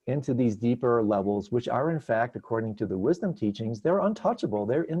identity into these deeper levels, which are, in fact, according to the wisdom teachings, they're untouchable,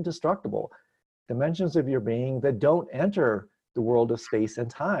 they're indestructible. Dimensions of your being that don't enter the world of space and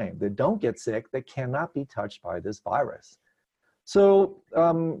time, that don't get sick, that cannot be touched by this virus. So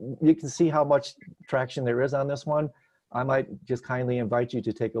you can see how much traction there is on this one. I might just kindly invite you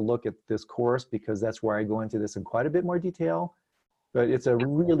to take a look at this course, because that's where I go into this in quite a bit more detail. But it's a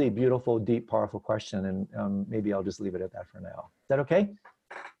really beautiful, deep, powerful question, and maybe I'll just leave it at that for now. Is that okay?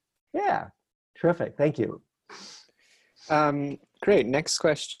 Yeah, terrific. Thank you. Great. Next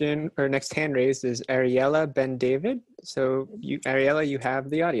question, or next hand raised, is Ariella Ben David. So Ariella, you have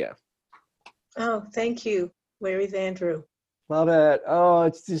the audio. Oh, thank you. Where is Andrew? Love it. Oh,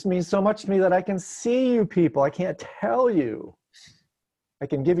 it just means so much to me that I can see you people. I can't tell you. I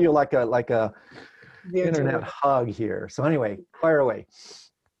can give you like a internet hug here. So anyway, fire away.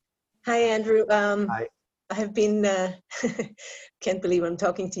 Hi, Andrew. Hi. I have been, can't believe I'm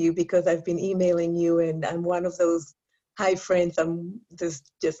talking to you, because I've been emailing you, and I'm one of those hi friends. There's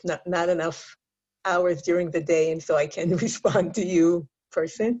just not enough hours during the day, and so I can respond to you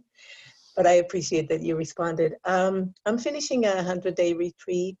person. But I appreciate that you responded. I'm finishing a 100-day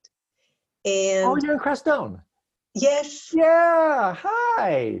retreat. And Oh, you're in Crestone. yes. Yeah,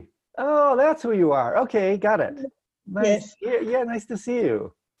 hi. Oh, that's who you are. Okay, got it. Nice. Yes. Yeah, nice to see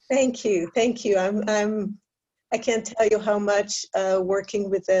you. Thank you. Thank you. I can't tell you how much working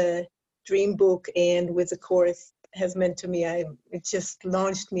with the Dream Book and with the course has meant to me. It just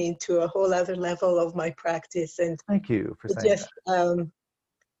launched me into a whole other level of my practice. And thank you for saying that.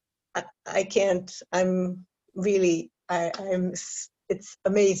 I can't, I'm really, it's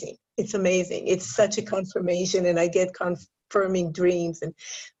amazing. It's amazing. It's such a confirmation, and I get confirming dreams.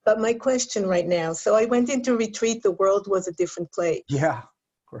 But my question right now, so I went into retreat, the world was a different place. Yeah,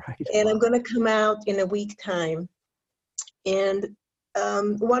 right. And I'm going to come out in a week time. And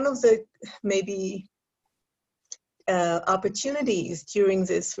one of the maybe opportunities during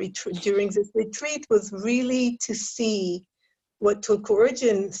this retreat was really to see what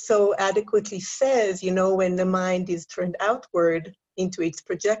Tulku so adequately says, when the mind is turned outward into its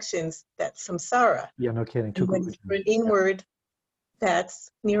projections, that's samsara. Yeah, no kidding. And when it's turned inward, that's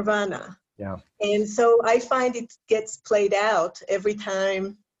nirvana. Yeah. And so I find it gets played out every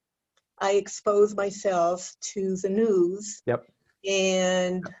time I expose myself to the news. Yep.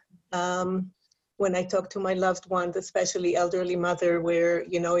 And when I talk to my loved ones, especially elderly mother, where,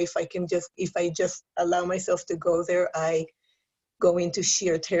 if I just allow myself to go there, I go into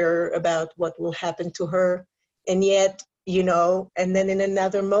sheer terror about what will happen to her. And yet, and then in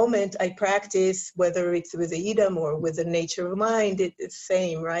another moment, I practice, whether it's with the Idam or with the nature of mind, it's the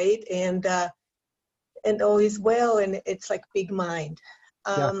same, right? And all is well, and it's like big mind.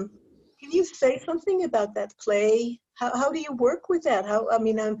 Yeah. Can you say something about that play? How do you work with that?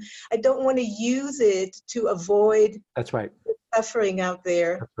 I don't want to use it to avoid That's right. suffering out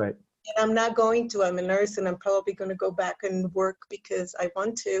there. That's right. And I'm not going to. I'm a nurse, and I'm probably going to go back and work because I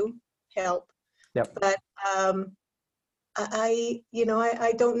want to help. Yep. But I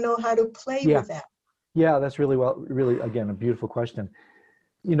don't know how to play with that. Yeah, that's really, again, a beautiful question.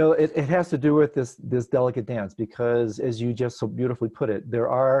 It has to do with this delicate dance, because as you just so beautifully put it, there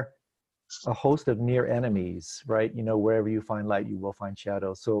are a host of near enemies, right? Wherever you find light, you will find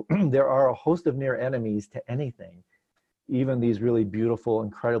shadow. So there are a host of near enemies to anything, even these really beautiful,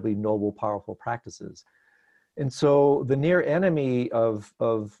 incredibly noble, powerful practices. And so the near enemy of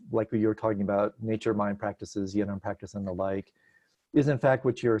like what you were talking about, nature mind practices, yin practice and the like, is in fact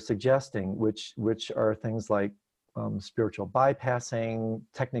what you're suggesting, which are things like spiritual bypassing,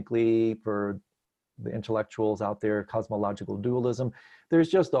 technically for the intellectuals out there, cosmological dualism. There's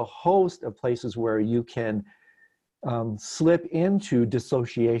just a host of places where you can slip into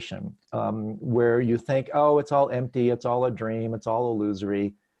dissociation, where you think, oh, it's all empty, it's all a dream, it's all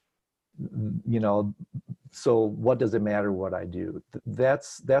illusory, so what does it matter what I do?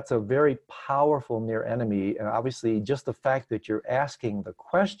 That's a very powerful near enemy. And obviously just the fact that you're asking the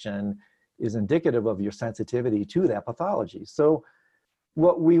question is indicative of your sensitivity to that pathology. So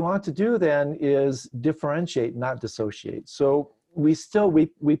what we want to do then is differentiate, not dissociate. So we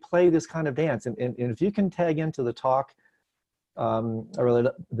play this kind of dance. And if you can tag into the talk or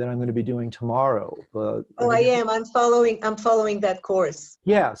that I'm going to be doing tomorrow. Oh, I am. I'm following that course.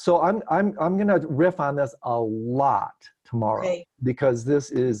 Yeah, so I'm going to riff on this a lot tomorrow, Okay. because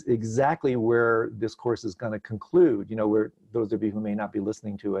this is exactly where this course is going to conclude. You know, where those of you who may not be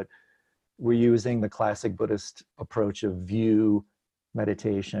listening to it, we're using the classic Buddhist approach of view,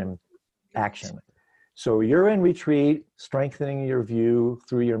 meditation, action. So you're in retreat, strengthening your view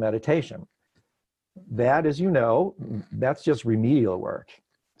through your meditation. That, as you know, that's just remedial work.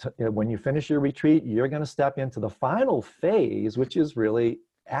 When you finish your retreat, you're going to step into the final phase, which is really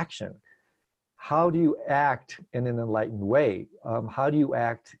action. How do you act in an enlightened way? How do you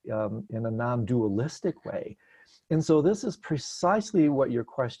act in a non-dualistic way? And so this is precisely what your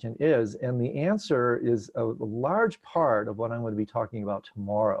question is. And the answer is a large part of what I'm going to be talking about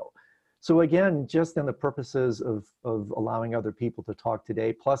tomorrow. So again, just in the purposes of allowing other people to talk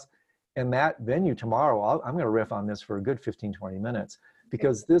today, plus in that venue tomorrow, I'm going to riff on this for a good 15, 20 minutes,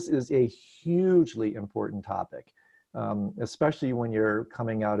 because this is a hugely important topic, especially when you're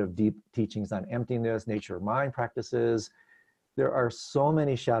coming out of deep teachings on emptiness, nature of mind practices. There are so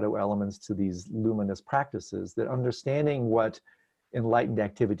many shadow elements to these luminous practices that understanding what enlightened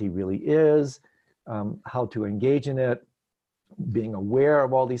activity really is, how to engage in it, being aware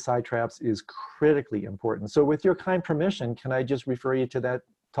of all these side traps is critically important. So with your kind permission, can I just refer you to that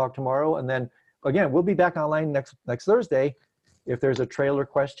talk tomorrow? And then again, we'll be back online next Thursday. If there's a trailer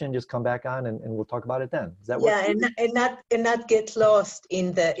question, just come back on and we'll talk about it then. Does that work? Yeah, and not get lost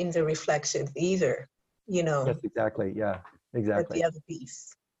in the reflections either, you know. Yes, exactly. Yeah, exactly. The other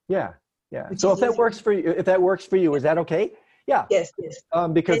piece. Yeah, yeah. Which So is if that works for you, is that okay? Yeah. Yes, yes.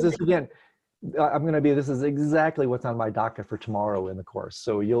 Because this, again, this is exactly what's on my docket for tomorrow in the course.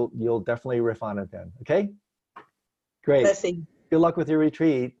 So you'll definitely riff on it then. Okay? Great. Blessing. Good luck with your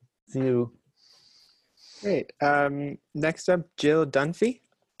retreat. See you. Great. Next up, Jill Dunphy.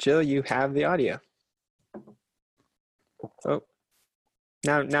 Jill, you have the audio. Oh,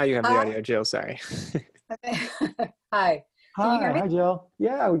 now you have the audio, Jill. Sorry. Hi. Can you hear me? Hi, Jill.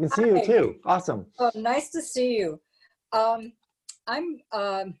 Yeah, we can see you too. Awesome. Oh, nice to see you.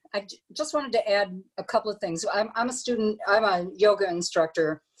 Just wanted to add a couple of things. I'm a student. I'm a yoga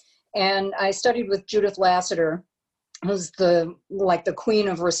instructor, and I studied with Judith Lassiter, who's the queen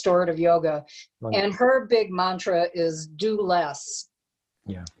of restorative yoga. Wonderful. And her big mantra is do less.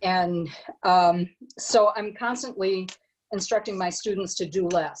 Yeah. And so I'm constantly instructing my students to do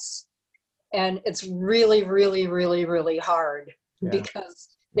less. And it's really, really, really, really hard because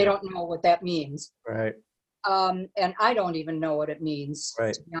they don't know what that means. Right. And I don't even know what it means.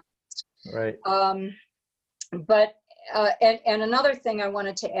 Right. To be honest. Right. But another thing I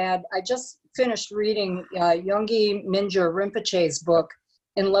wanted to add, I just finished reading Yongey Mingyur Rinpoche's book,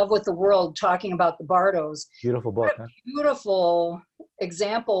 In Love with the World, talking about the bardos. Beautiful book. Huh? Beautiful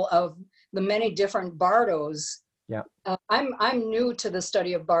example of the many different bardos. Yeah. I'm new to the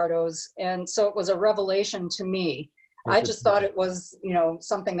study of bardos, and so it was a revelation to me. Yes, I just thought it was,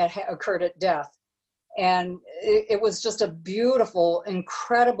 something that occurred at death. And it was just a beautiful,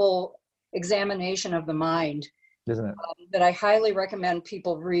 incredible examination of the mind. Isn't it? That I highly recommend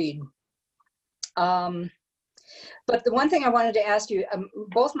people read. But the one thing I wanted to ask you,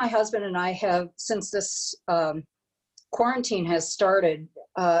 both my husband and I have, since this quarantine has started,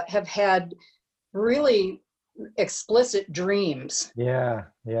 have had really explicit dreams. Yeah.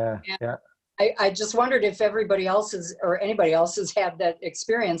 I just wondered if everybody else or anybody else has had that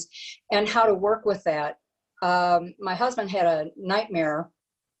experience and how to work with that. My husband had a nightmare.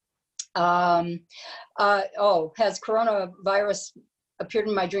 Has coronavirus appeared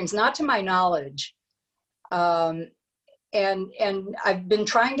in my dreams? Not to my knowledge. And I've been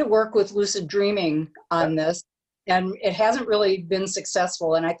trying to work with lucid dreaming on this, and it hasn't really been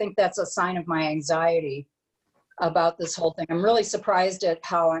successful. And I think that's a sign of my anxiety about this whole thing. I'm really surprised at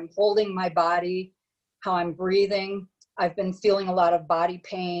how I'm holding my body, how I'm breathing. I've been feeling a lot of body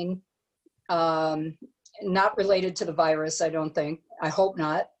pain, not related to the virus, I don't think. I hope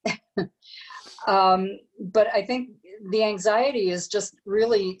not. But I think the anxiety is just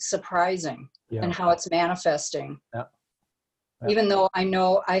really surprising in how it's manifesting. Yeah. Even though I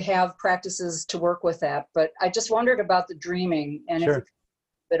know I have practices to work with that, but I just wondered about the dreaming and if you could say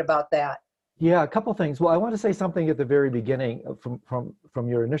a bit about that. Yeah, a couple things. Well, I want to say something at the very beginning from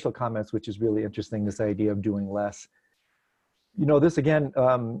your initial comments, which is really interesting, this idea of doing less. This again,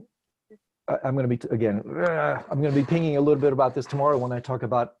 I'm going to be pinging a little bit about this tomorrow when I talk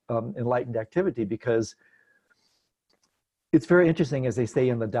about enlightened activity, because it's very interesting, as they say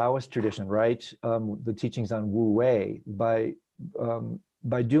in the Taoist tradition, right? The teachings on Wu Wei, by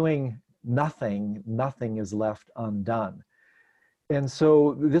doing nothing, nothing is left undone. And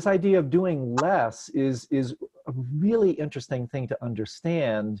so this idea of doing less is a really interesting thing to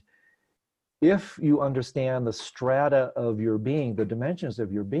understand if you understand the strata of your being, the dimensions of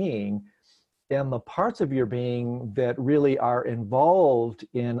your being, and the parts of your being that really are involved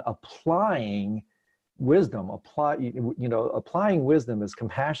in applying wisdom. Applying wisdom is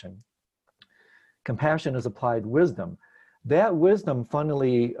compassion. Compassion is applied wisdom. That wisdom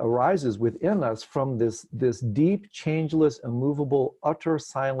funnily arises within us from this deep, changeless, immovable, utter,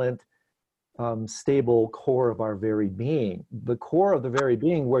 silent, stable core of our very being. The core of the very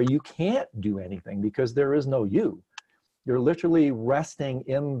being where you can't do anything because there is no you. You're literally resting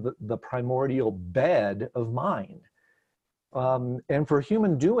in the primordial bed of mind. And for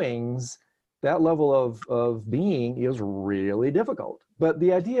human doings, that level of being is really difficult. But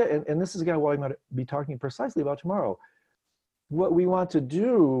the idea, and this is again what I'm going to be talking precisely about tomorrow, what we want to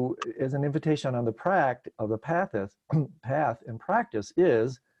do as an invitation on the path and practice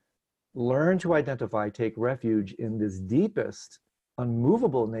is learn to identify, take refuge in this deepest,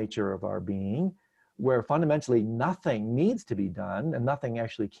 unmovable nature of our being, where fundamentally nothing needs to be done and nothing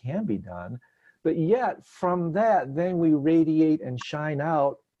actually can be done. But yet from that, then we radiate and shine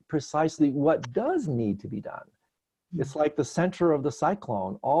out precisely what does need to be done. It's like the center of the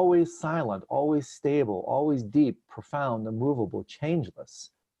cyclone, always silent, always stable, always deep, profound, immovable,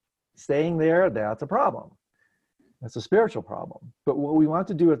 changeless. Staying there, that's a problem. That's a spiritual problem. But what we want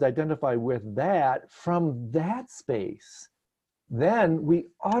to do is identify with that from that space. Then we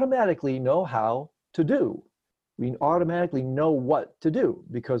automatically know how to do. We automatically know what to do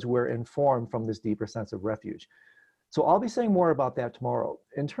because we're informed from this deeper sense of refuge. So I'll be saying more about that tomorrow.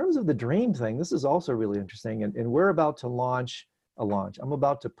 In terms of the dream thing, this is also really interesting. And we're about to launch a launch. I'm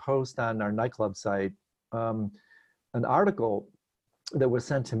about to post on our nightclub site an article that was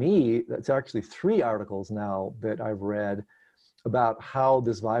sent to me. It's actually 3 articles now that I've read about how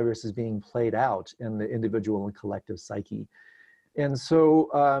this virus is being played out in the individual and collective psyche. And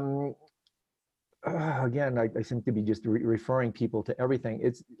so, again, I seem to be just referring people to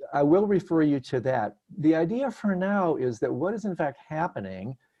everything. I will refer you to that. The idea for now is that what is in fact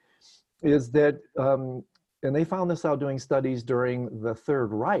happening is that, and they found this out doing studies during the Third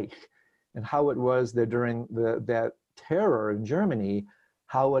Reich and how it was that during that terror in Germany,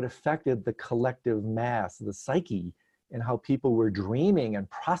 how it affected the collective mass, the psyche, and how people were dreaming and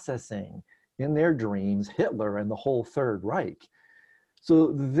processing in their dreams Hitler and the whole Third Reich.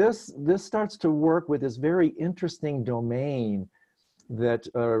 So this starts to work with this very interesting domain that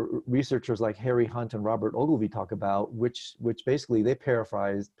researchers like Harry Hunt and Robert Ogilvie talk about, which basically they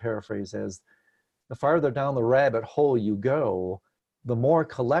paraphrase as, the farther down the rabbit hole you go, the more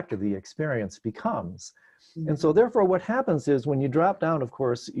collective the experience becomes. And so therefore what happens is when you drop down, of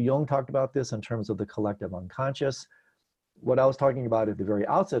course, Jung talked about this in terms of the collective unconscious. What I was talking about at the very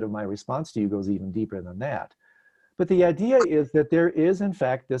outset of my response to you goes even deeper than that. But the idea is that there is, in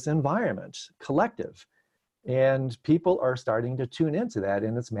fact, this environment, collective, and people are starting to tune into that,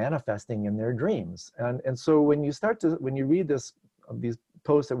 and it's manifesting in their dreams. And so when you read these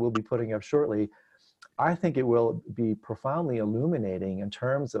posts that we'll be putting up shortly, I think it will be profoundly illuminating in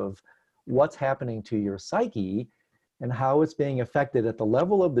terms of what's happening to your psyche and how it's being affected at the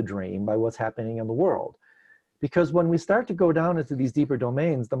level of the dream by what's happening in the world. Because when we start to go down into these deeper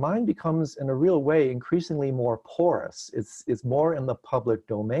domains, the mind becomes, in a real way, increasingly more porous. It's more in the public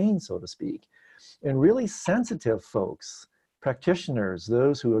domain, so to speak. And really sensitive folks, practitioners,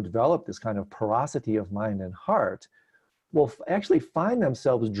 those who have developed this kind of porosity of mind and heart, will actually find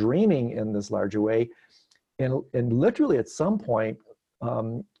themselves dreaming in this larger way, and literally at some point,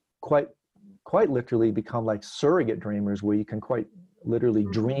 quite literally become like surrogate dreamers, where you can quite literally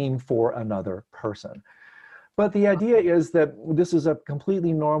dream for another person. But the idea is that this is a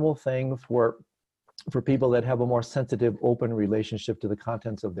completely normal thing for people that have a more sensitive, open relationship to the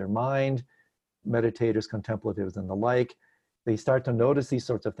contents of their mind, meditators, contemplatives, and the like. They start to notice these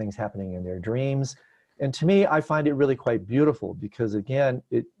sorts of things happening in their dreams. And to me, I find it really quite beautiful because, again,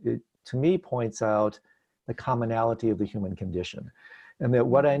 it to me points out the commonality of the human condition. And that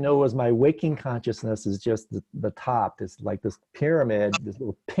what I know as my waking consciousness is just the top. It's like this pyramid, this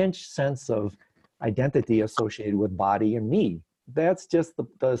little pinch sense of identity associated with body and me. That's just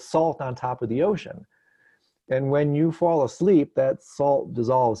the salt on top of the ocean. And when you fall asleep, that salt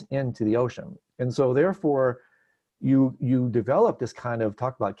dissolves into the ocean. And so therefore, you develop this kind of,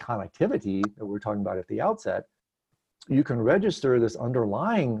 talk about connectivity that we're talking about at the outset. You can register this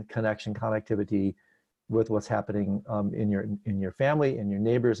underlying connectivity with what's happening in your family, in your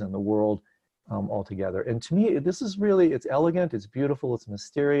neighbors, and the world altogether. And to me, this is really, it's elegant, it's beautiful, it's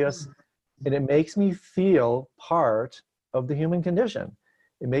mysterious. And it makes me feel part of the human condition.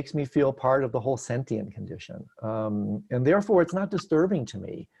 It makes me feel part of the whole sentient condition. And therefore, it's not disturbing to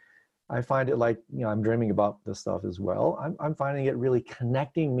me. I find it like, you know, I'm dreaming about this stuff as well. I'm finding it really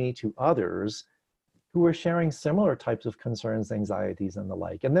connecting me to others who are sharing similar types of concerns, anxieties, and the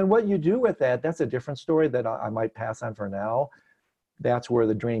like. And then what you do with that, that's a different story that I might pass on for now. That's where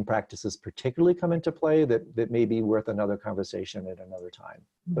the dreaming practices particularly come into play that may be worth another conversation at another time.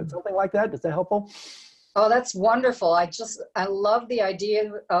 But something like that, is that helpful? Oh, that's wonderful. I love the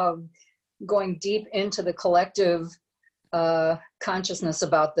idea of going deep into the collective consciousness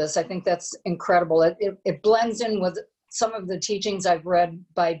about this. I think that's incredible. It blends in with some of the teachings I've read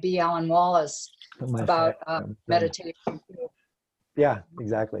by B. Alan Wallace about meditation. Yeah,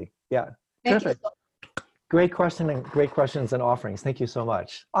 exactly. Yeah, Thank terrific. you. Great question and great questions and offerings. Thank you so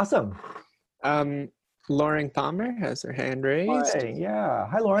much. Awesome. Lauren Palmer has her hand raised. Hi, yeah.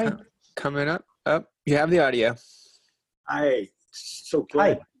 Hi, Lauren. Coming up. You have the audio. Hi, so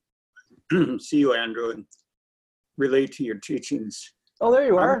glad to see you, Andrew, and relate to your teachings. Oh, there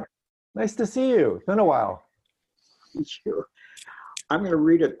you are. Nice to see you. It's been a while. Thank you. I'm going to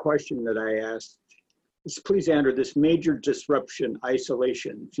read a question that I asked. Please, Andrew, this major disruption,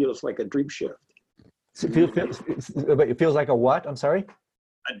 isolation, feels like a dream shift. It feels like a what? I'm sorry?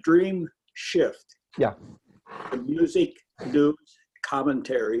 A dream shift. Yeah. The music, news,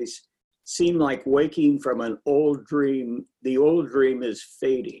 commentaries seem like waking from an old dream. The old dream is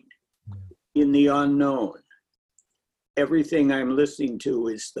fading in the unknown. Everything I'm listening to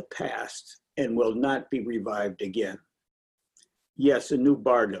is the past and will not be revived again. Yes, a new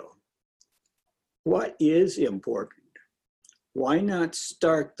Bardo. What is important? Why not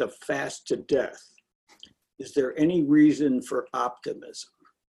start the fast to death? Is there any reason for optimism?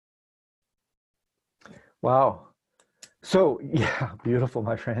 Wow. So, yeah, beautiful,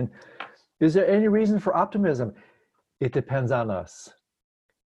 my friend. Is there any reason for optimism? It depends on us.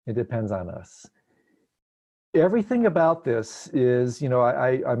 It depends on us. Everything about this is, you know,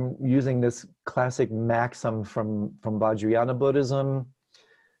 I'm using this classic maxim from Vajrayana Buddhism,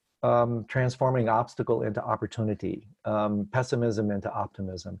 transforming obstacle into opportunity, pessimism into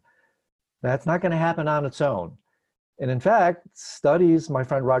optimism. That's not going to happen on its own. And in fact, studies, my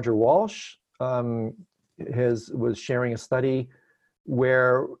friend Roger Walsh was sharing a study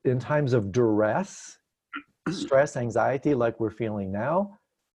where in times of duress, stress, anxiety, like we're feeling now,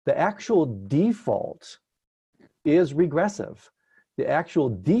 the actual default is regressive. The actual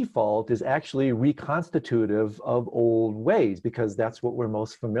default is actually reconstitutive of old ways because that's what we're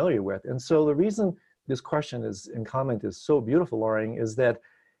most familiar with. And so the reason this question is and comment is so beautiful, Lauren, is that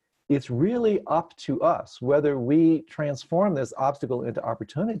it's really up to us. Whether we transform this obstacle into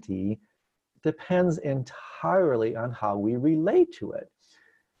opportunity depends entirely on how we relate to it.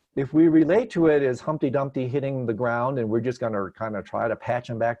 If we relate to it as Humpty Dumpty hitting the ground and we're just going to kind of try to patch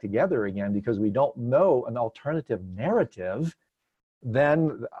them back together again because we don't know an alternative narrative,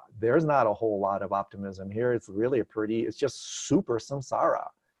 then there's not a whole lot of optimism here. It's really it's just super samsara.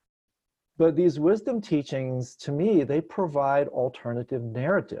 But these wisdom teachings, to me, they provide alternative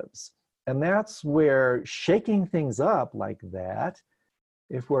narratives. And that's where shaking things up like that,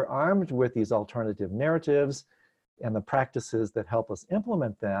 if we're armed with these alternative narratives and the practices that help us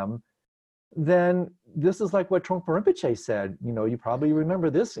implement them, then this is like what Trungpa Rinpoche said. You know, you probably remember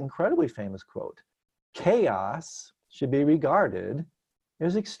this incredibly famous quote: chaos should be regarded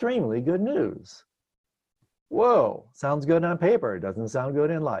as extremely good news. Whoa, sounds good on paper, doesn't sound good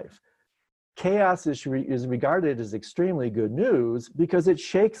in life. Chaos is regarded as extremely good news because it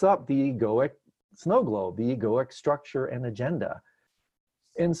shakes up the egoic snow globe, the egoic structure and agenda.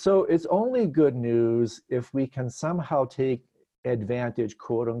 And so it's only good news if we can somehow take advantage,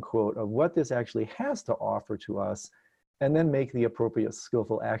 quote unquote, of what this actually has to offer to us and then make the appropriate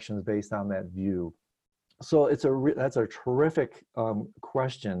skillful actions based on that view. So that's a terrific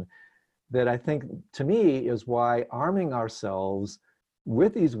question that I think, to me, is why arming ourselves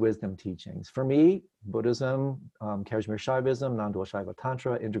with these wisdom teachings, for me, Buddhism, Kashmir Shaivism, non-dual Shaiva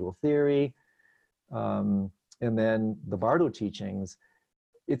Tantra, integral theory, and then the Bardo teachings,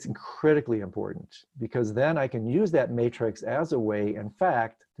 it's critically important because then I can use that matrix as a way, in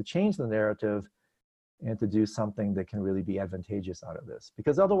fact, to change the narrative and to do something that can really be advantageous out of this.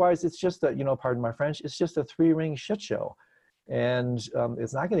 Because otherwise it's just a, you know, pardon my French, it's just a three-ring shit show. And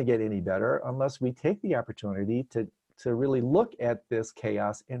it's not going to get any better unless we take the opportunity to really look at this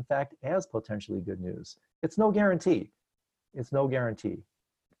chaos, in fact, as potentially good news. It's no guarantee. It's no guarantee.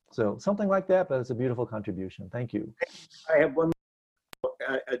 So something like that, but it's a beautiful contribution. Thank you. I have one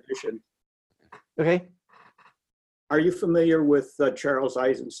addition. Okay. Are you familiar with Charles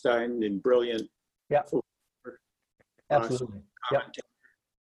Eisenstein, the brilliant? Yeah. Absolutely. Yep.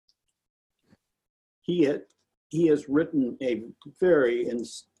 He has written a very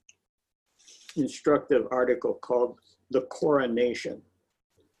instructive article called The Coronation.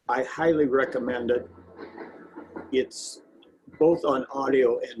 I highly recommend it. It's both on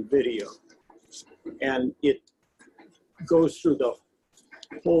audio and video. And it goes through the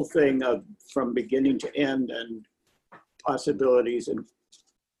whole thing from beginning to end and possibilities and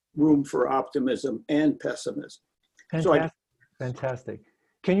room for optimism and pessimism. Fantastic. Fantastic.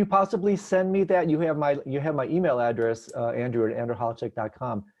 Can you possibly send me that? You have my email address, Andrew at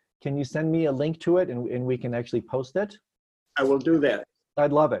andrewholecek.com. Can you send me a link to it and we can actually post it? I will do that.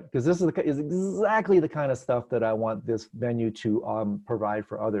 I'd love it, because this is exactly the kind of stuff that I want this venue to provide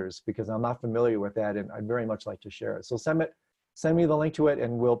for others, because I'm not familiar with that and I'd very much like to share it. So send me the link to it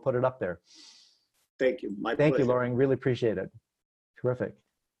and we'll put it up there. Thank you. My Thank pleasure. you, Loring. Really appreciate it. Terrific.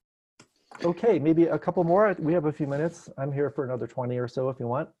 Okay, maybe a couple more. We have a few minutes. I'm here for another 20 or so if you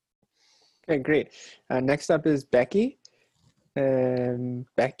want. Okay, great. Next up is Becky.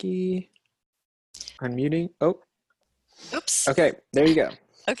 Becky, unmuting. Oh, Oops. okay, there you go.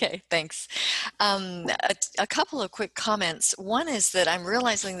 Okay, thanks. A couple of quick comments. One is that I'm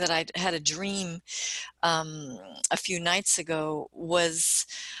realizing that I had a dream a few nights ago there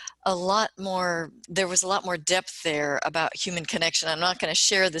was a lot more depth there about human connection. I'm not going to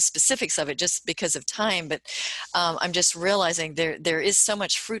share the specifics of it just because of time, but I'm just realizing there is so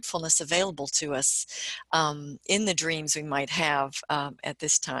much fruitfulness available to us in the dreams we might have at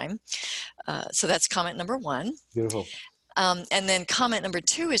this time. So that's comment number one. Beautiful. And then comment number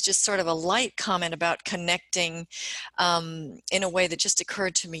two is just sort of a light comment about connecting in a way that just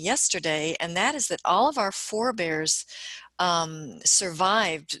occurred to me yesterday, and that is that all of our forebears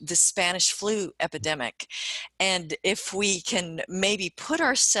survived the Spanish flu epidemic. And if we can maybe put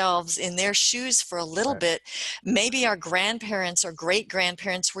ourselves in their shoes for a little bit, maybe our grandparents or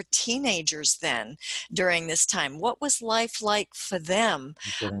great-grandparents were teenagers then during this time. What was life like for them,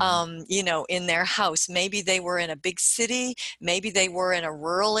 you know, in their house? Maybe they were in a big city, maybe they were in a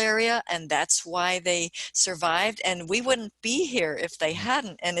rural area, and that's why they survived. And we wouldn't be here if they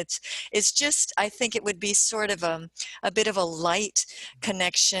hadn't. And it's just, I think it would be sort of a bit of a light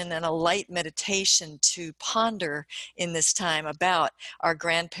connection and a light meditation to ponder in this time about our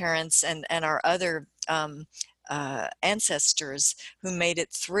grandparents and our other ancestors who made it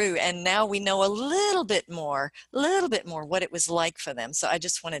through. And now we know a little bit more what it was like for them. So I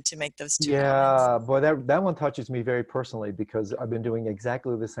just wanted to make those two comments. Yeah, boy, that one touches me very personally, because I've been doing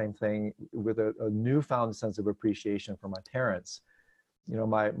exactly the same thing with a newfound sense of appreciation for my parents. You know,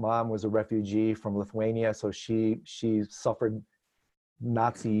 my mom was a refugee from Lithuania, so she suffered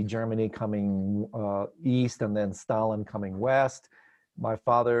Nazi Germany coming east and then Stalin coming west. My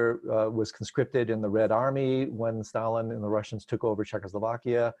father was conscripted in the Red Army when Stalin and the Russians took over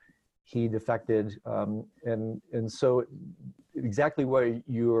Czechoslovakia. He defected, and so exactly what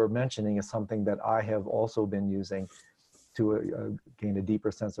you're mentioning is something that I have also been using to gain a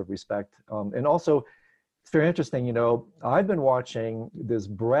deeper sense of respect. And also, it's very interesting, you know, I've been watching this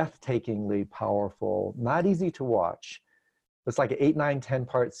breathtakingly powerful, not easy to watch. It's like an 8, 9,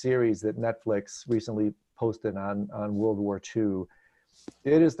 10-part series that Netflix recently posted on World War II.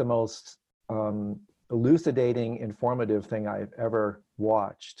 It is the most elucidating, informative thing I've ever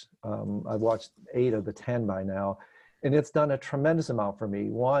watched. I've watched 8 of the 10 by now, and it's done a tremendous amount for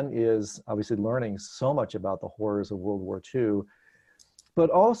me. One is obviously learning so much about the horrors of World War II, but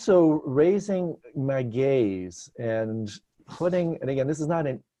also raising my gaze and putting, and again, this is not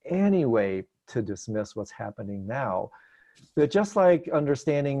in any way to dismiss what's happening now, but just like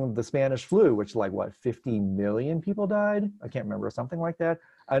understanding the Spanish flu, which like what, 50 million people died? I can't remember, something like that.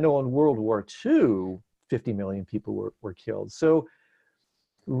 I know in World War II, 50 million people were killed. So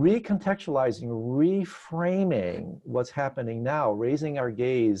recontextualizing, reframing what's happening now, raising our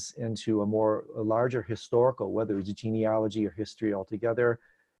gaze into a larger historical, whether it's genealogy or history altogether.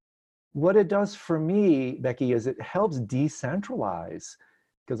 What it does for me, Becky, is it helps decentralize,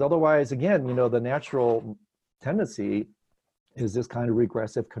 because otherwise, again, you know, the natural tendency is this kind of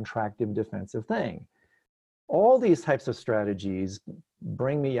regressive, contractive, defensive thing. All these types of strategies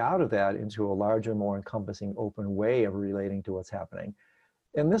bring me out of that into a larger, more encompassing, open way of relating to what's happening.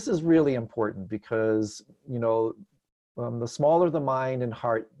 And this is really important because, you know, the smaller the mind and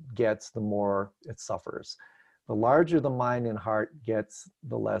heart gets, the more it suffers. The larger the mind and heart gets,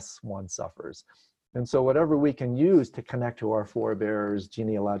 the less one suffers. And so whatever we can use to connect to our forebears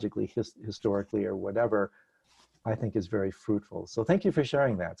genealogically, historically, or whatever, I think is very fruitful. So thank you for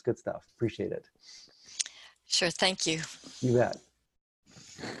sharing that. It's good stuff. Appreciate it. Sure, thank you. You bet.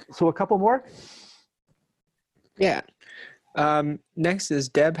 So a couple more? Yeah. Next is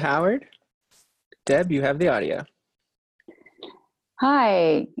Deb Howard. Deb, you have the audio.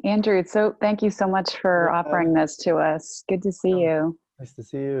 Hi, Andrew. So thank you so much for offering this to us. Good to see you. Nice to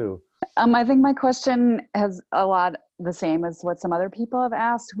see you. I think my question has a lot the same as what some other people have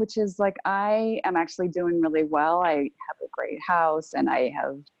asked, which is like, I am actually doing really well. I have a great house and I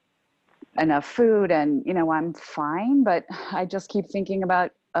have enough food and, you know, I'm fine, but I just keep thinking about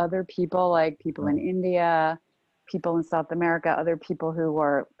other people, like people in India, people in South America, other people who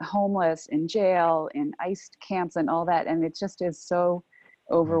are homeless, in jail, in ICE camps and all that. And it just is so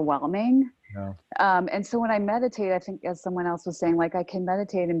overwhelming. Yeah. And so when I meditate, I think as someone else was saying, like I can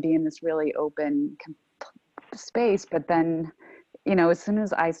meditate and be in this really open space, but then, you know, as soon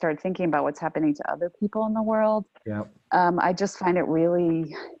as I start thinking about what's happening to other people in the world, yeah. I just find it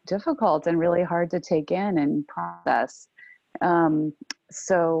really difficult and really hard to take in and process.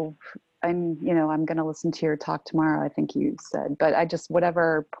 So I'm going to listen to your talk tomorrow, I think you said, but I just,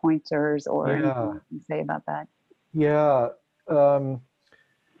 whatever pointers or anything you can say about that. Yeah.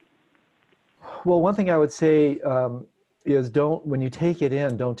 Well, one thing I would say is when you take it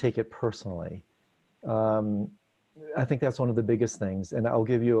in, don't take it personally. I think that's one of the biggest things. And I'll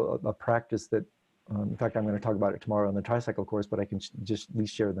give you a practice that, in fact, I'm going to talk about it tomorrow in the tricycle course, but I can just at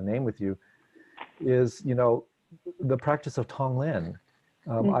least share the name with you, is, you know, the practice of Tonglen.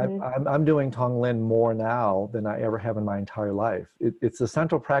 I'm doing Tonglen more now than I ever have in my entire life. It's the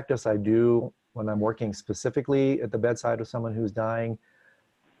central practice I do when I'm working specifically at the bedside of someone who's dying.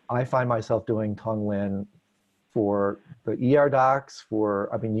 I find myself doing Tonglen for the ER docs,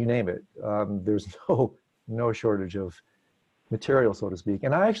 I mean, you name it. There's no shortage of material, so to speak.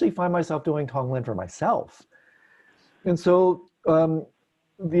 And I actually find myself doing Tonglen for myself. And so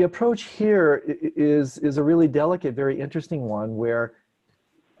the approach here is a really delicate, very interesting one where,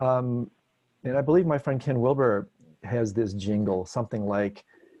 and I believe my friend Ken Wilber has this jingle, something like,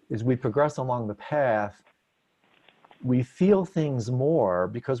 as we progress along the path, we feel things more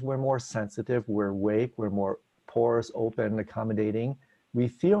because we're more sensitive, we're awake, we're more porous, open, accommodating. We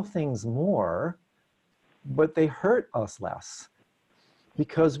feel things more, but they hurt us less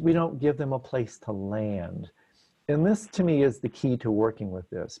because we don't give them a place to land. And this, to me, is the key to working with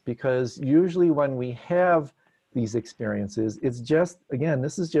this, because usually when we have these experiences, it's just, again,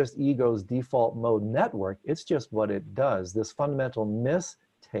 this is just ego's default mode network. It's just what it does, this fundamental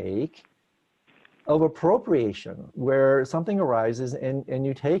mistake of appropriation, where something arises and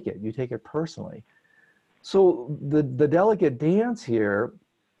you take it personally. So the delicate dance here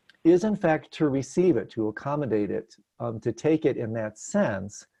is in fact to receive it, to accommodate it, to take it in that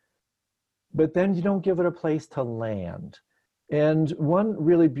sense, but then you don't give it a place to land. And one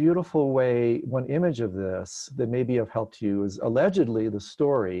really beautiful way, one image of this that maybe have helped you is allegedly the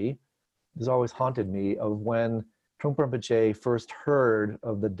story, has always haunted me, of when Trungpa Rinpoche first heard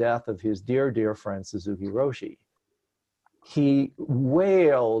of the death of his dear, dear friend Suzuki Roshi. He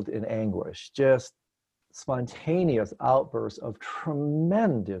wailed in anguish, just spontaneous outbursts of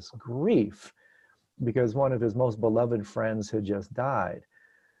tremendous grief because one of his most beloved friends had just died.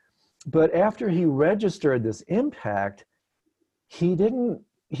 But after he registered this impact, he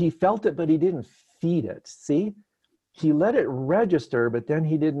felt it, but he didn't feed it. See, he let it register, but then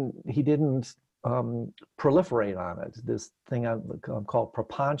he didn't proliferate on it. This thing called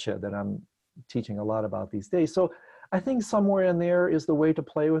prapancha that I'm teaching a lot about these days. So I think somewhere in there is the way to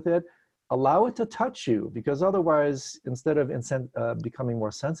play with it. Allow it to touch you, because otherwise, instead of becoming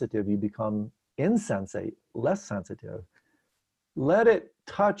more sensitive, you become insensate, less sensitive. Let it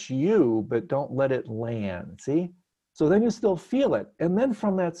touch you, but don't let it land, see? So then you still feel it. And then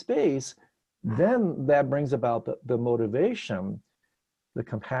from that space, then that brings about the motivation, the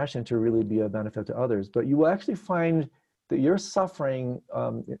compassion to really be a benefit to others. But you will actually find that your suffering,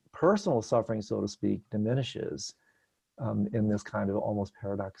 personal suffering, so to speak, diminishes in this kind of almost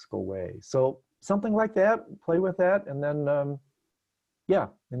paradoxical way. So something like that, play with that, and then, yeah,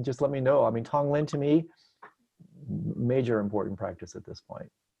 and just let me know. I mean, Tonglen to me, major important practice at this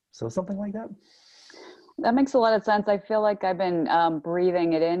point. So something like that. That makes a lot of sense. I feel like I've been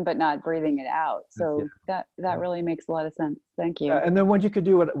breathing it in, but not breathing it out. So that really makes a lot of sense. Thank you. Yeah, and then what you could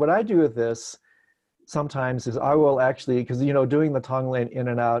do, what I do with this sometimes is I will actually, because, you know, doing the Tonglen in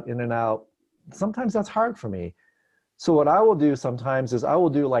and out, sometimes that's hard for me. So what I will do sometimes is I will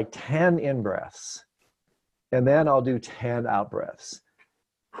do like 10 in-breaths, and then I'll do 10 out-breaths,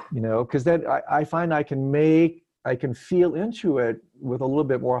 you know, because then I find I can feel into it with a little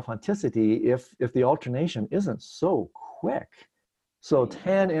bit more authenticity if the alternation isn't so quick. So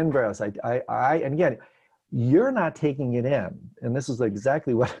 10 in-breaths, and again, you're not taking it in, and this is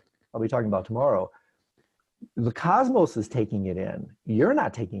exactly what I'll be talking about tomorrow. The cosmos is taking it in. You're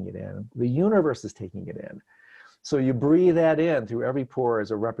not taking it in. The universe is taking it in. So you breathe that in through every pore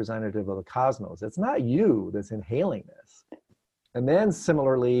as a representative of the cosmos. It's not you that's inhaling this. And then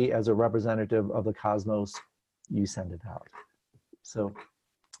similarly, as a representative of the cosmos, you send it out. So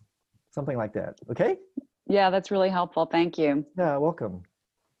something like that, okay? Yeah, that's really helpful. Thank you. Yeah, welcome.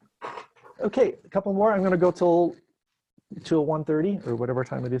 Okay, a couple more. I'm gonna go till 1:30 or whatever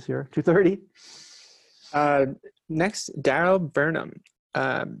time it is here, 2:30. Next, Daryl Burnham.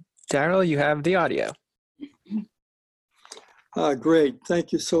 Daryl, you have the audio. Great,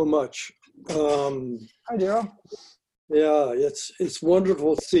 thank you so much. Hi, Daryl. Yeah, it's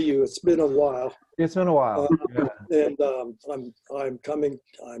wonderful to see you. It's been a while. It's been a while. Yeah. And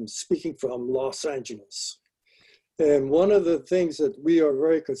I'm speaking from Los Angeles. And one of the things that we are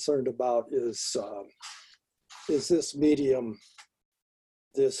very concerned about is this medium,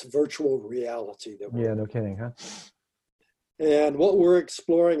 this virtual reality that we're Yeah, no kidding, huh? And what we're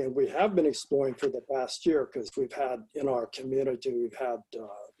exploring, and we have been exploring for the past year, because we've had in our community, we've had the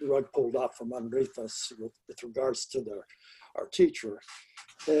rug pulled out from underneath us with regards to our teacher.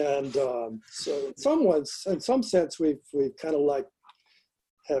 And so in some sense, we've kind of like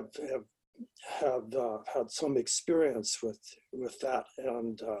have had some experience with that.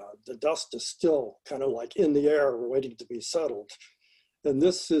 And the dust is still kind of like in the air, waiting to be settled. And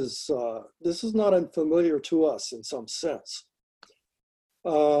this is not unfamiliar to us in some sense.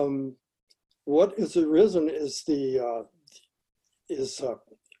 What is arisen is a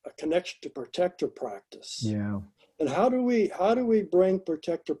connection to protector practice. Yeah. And how do we bring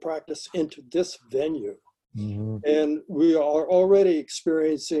protector practice into this venue? Mm-hmm. And we are already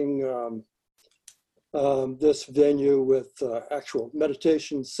experiencing this venue with actual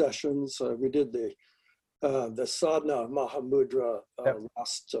meditation sessions. We did the Sadhana Mahamudra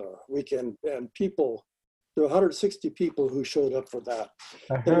last weekend, and there were 160 people who showed up for that.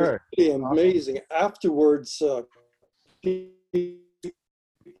 I It was heard. really amazing. Afterwards,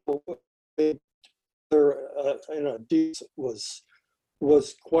 people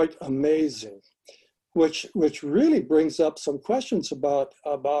was quite amazing, which really brings up some questions about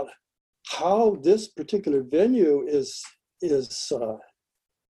how this particular venue is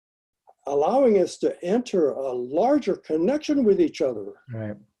allowing us to enter a larger connection with each other.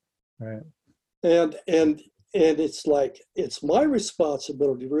 Right. Right. And it's like, it's my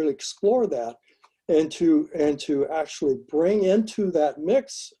responsibility to really explore that and to actually bring into that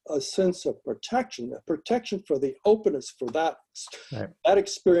mix a sense of protection for the openness for that, Right. that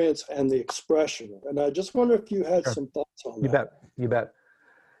experience and the expression. And I just wonder if you had some thoughts on that. You bet.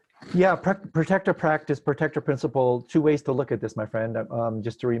 Yeah, protector practice, protector principle, two ways to look at this, my friend,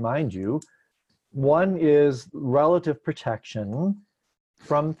 just to remind you. One is relative protection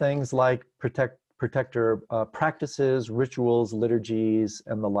from things like protector practices, rituals, liturgies,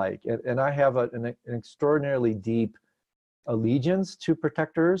 and the like. And I have an extraordinarily deep allegiance to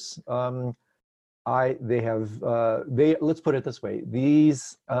protectors. Let's put it this way,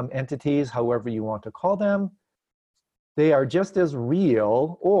 these entities, however you want to call them, they are just as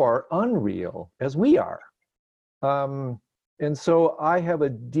real or unreal as we are. And so I have a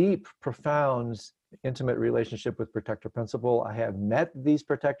deep, profound, intimate relationship with protector principle. I have met these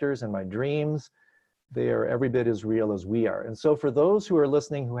protectors in my dreams. They are every bit as real as we are. And so for those who are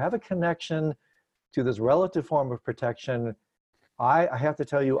listening who have a connection to this relative form of protection, I have to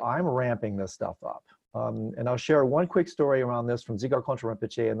tell you, I'm ramping this stuff up. And I'll share one quick story around this from Dzigar Kongtrul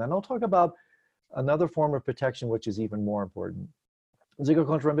Rinpoche, and then I'll talk about another form of protection, which is even more important. Dzigar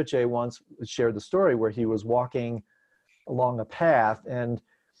Kongtrul Rinpoche once shared the story where he was walking along a path, and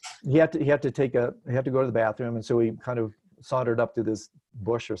he had to go to the bathroom, and so he kind of sauntered up to this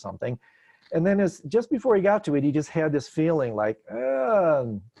bush or something, and then just before he got to it, he just had this feeling like,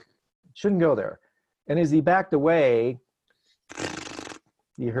 shouldn't go there. And as he backed away,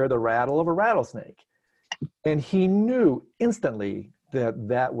 he heard the rattle of a rattlesnake, and he knew instantly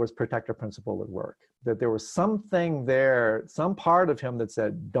that was protector principle at work, that there was something there, some part of him that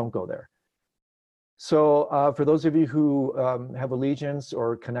said, don't go there. So for those of you who have allegiance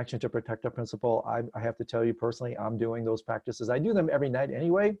or connection to protector principle, I have to tell you personally, I'm doing those practices. I do them every night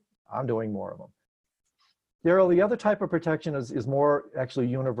anyway. I'm doing more of them. Daryl, the other type of protection is more actually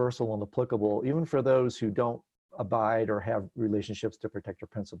universal and applicable, even for those who don't abide or have relationships to protector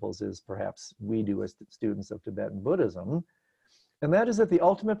principles, is perhaps we do as students of Tibetan Buddhism. And that is that the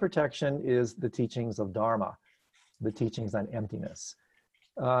ultimate protection is the teachings of Dharma, the teachings on emptiness.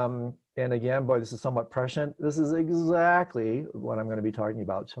 And again, boy, this is somewhat prescient. This is exactly what I'm going to be talking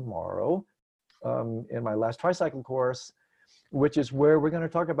about tomorrow in my last tricycle course. which is where we're going to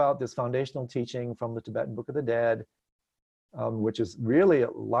talk about this foundational teaching from the Tibetan Book of the Dead, which is really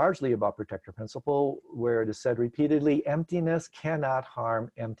largely about protector principle, where it is said repeatedly, emptiness cannot harm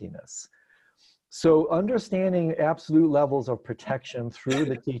emptiness. So understanding absolute levels of protection through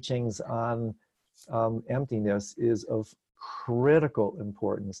the teachings on emptiness is of critical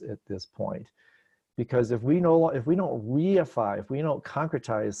importance at this point. Because if we don't reify, if we don't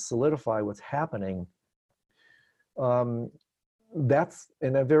concretize, solidify what's happening, that's,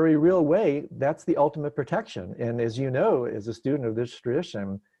 in a very real way, that's the ultimate protection. And as you know, as a student of this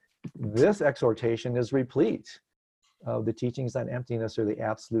tradition, this exhortation is replete. The teachings on emptiness are the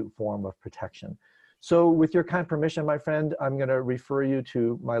absolute form of protection. So with your kind permission, my friend, I'm going to refer you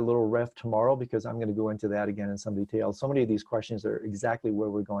to my little ref tomorrow, because I'm going to go into that again in some detail. So many of these questions are exactly where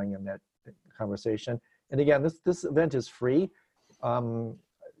we're going in that conversation. And again, this event is free.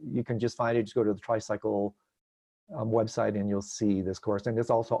 You can just find it, just go to the Tricycle website and you'll see this course. And it's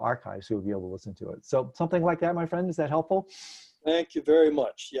also archived, so you'll be able to listen to it. So something like that, my friend, is that helpful? Thank you very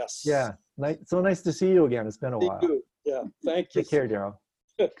much. Yes. Yeah, so nice to see you again. It's been a while. You. Yeah, thank you. Take care, Daryl.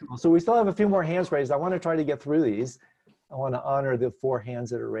 Cool. So we still have a few more hands raised. I want to try to get through these. I want to honor the 4 hands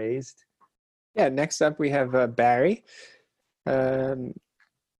that are raised. Yeah, next up we have Barry. Unmuting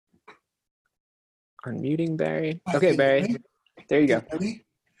Barry. Okay, Barry. There you go.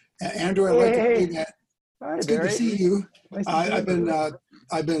 Andrew, I'd like to say that Hi, it's Barry. good to see you. Nice to see you.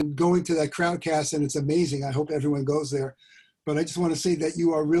 I've been going to that Crowdcast, and it's amazing. I hope everyone goes there. But I just want to say that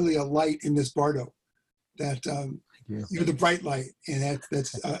you are really a light in this bardo. That you're the bright light, and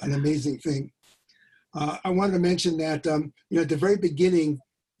that's an amazing thing. I wanted to mention that at the very beginning,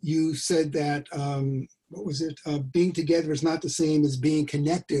 you said that what was it? Being together is not the same as being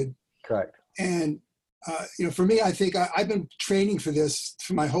connected. Correct. And for me, I think I've been training for this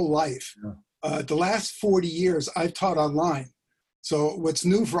for my whole life. Yeah. The last 40 years, I've taught online. So what's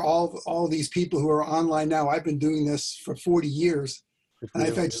new for all these people who are online now, I've been doing this for 40 years. And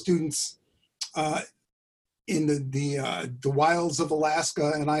I've had students in the wilds of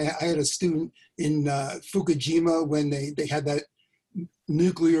Alaska, and I had a student in Fukushima when they had that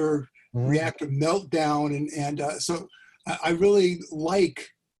nuclear reactor meltdown. And so I really like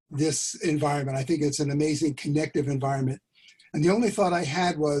this environment. I think it's an amazing connective environment. And the only thought I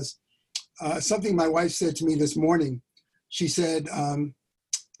had was something my wife said to me this morning. She said,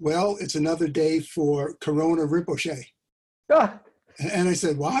 well, it's another day for Corona Rinpoche. Ah. And I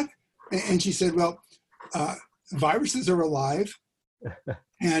said, what? And she said, well, viruses are alive.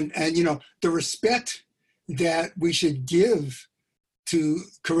 And the respect that we should give to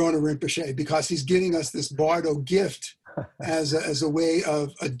Corona Rinpoche, because he's giving us this bardo gift as a way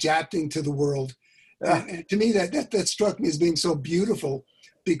of adapting to the world. And to me, that struck me as being so beautiful,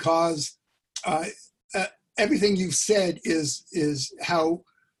 because everything you've said is how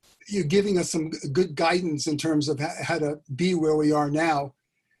you're giving us some good guidance in terms of how to be where we are now.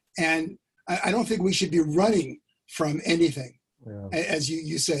 And I don't think we should be running from anything, as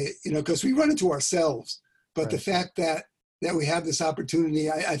you say, because we run into ourselves. But the fact that we have this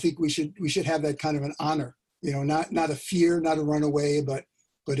opportunity, I think we should have that kind of an honor, not a fear, not a runaway, but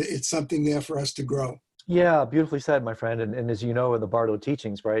it's something there for us to grow. Yeah, beautifully said, my friend. And as you know, in the Bardo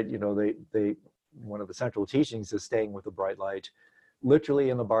teachings, right, they one of the central teachings is staying with the bright light. Literally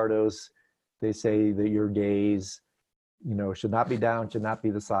in the Bardos, they say that your gaze, should not be down, should not be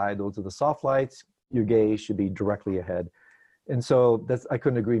the side. Those are the soft lights. Your gaze should be directly ahead. And so I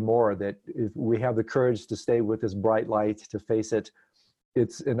couldn't agree more that if we have the courage to stay with this bright light, to face it,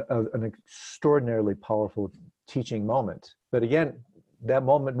 it's an extraordinarily powerful teaching moment. But again, that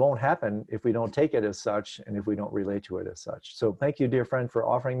moment won't happen if we don't take it as such and if we don't relate to it as such. So thank you, dear friend, for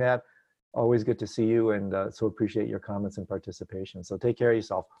offering that. Always good to see you, and so appreciate your comments and participation. So take care of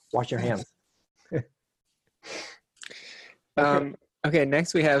yourself. Wash your hands. Okay,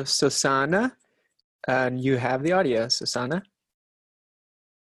 next we have Susanna. And you have the audio, Susanna.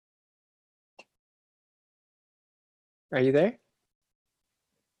 Are you there?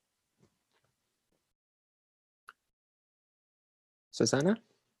 Susanna?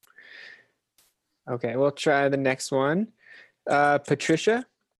 Okay, we'll try the next one. Patricia.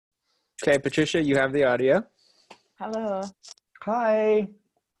 Okay, Patricia, you have the audio. Hello. Hi.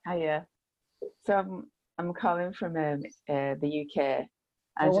 Hiya. So I'm calling from the UK.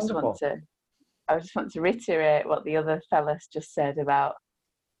 I just want to reiterate what the other fellas just said about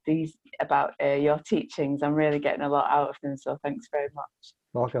your teachings. I'm really getting a lot out of them, so thanks very much.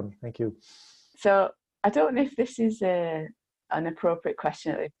 Welcome. Thank you. So I don't know if this is an appropriate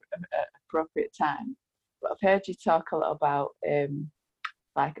question at the appropriate time, but I've heard you talk a lot about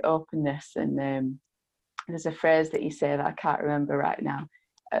like openness and there's a phrase that you said, I can't remember right now,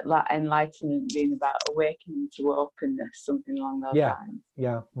 like enlightenment being about awakening to openness, something along those lines.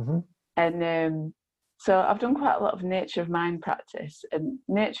 Yeah. Mm-hmm. And so I've done quite a lot of nature of mind practice, and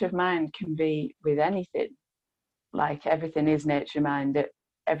nature of mind can be with anything. Like everything is nature of mind,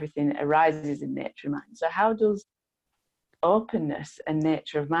 everything arises in nature of mind. So how does openness and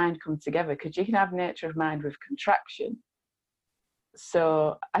nature of mind come together? Because you can have nature of mind with contraction.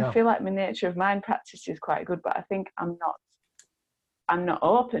 So I feel like my nature of mind practice is quite good, but I think I'm not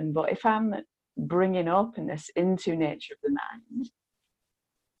open. But if I'm bringing openness into nature of the mind,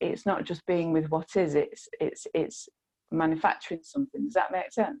 it's not just being with what is, it's manufacturing something. Does that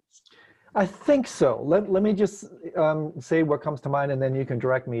make sense? I think so. Let me just say what comes to mind, and then you can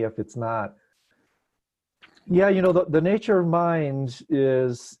direct me if it's not. Yeah, you know, the nature of mind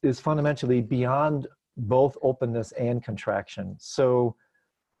is fundamentally beyond both openness and contraction. So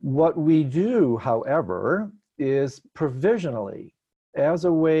what we do, however, is provisionally, as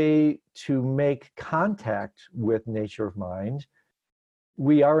a way to make contact with nature of mind,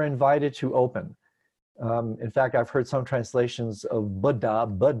 we are invited to open. In fact, I've heard some translations of Buddha,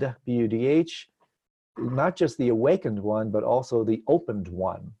 Bud, B-U-D-H, not just the awakened one, but also the opened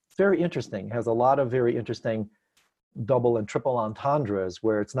one. It's very interesting. It has a lot of very interesting double and triple entendres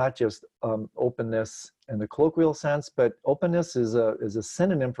where it's not just openness in the colloquial sense, but openness is a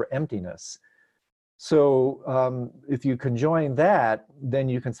synonym for emptiness. So if you conjoin that, then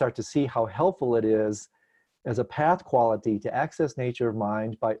you can start to see how helpful it is as a path quality to access nature of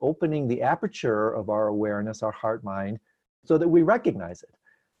mind by opening the aperture of our awareness, our heart mind, so that we recognize it.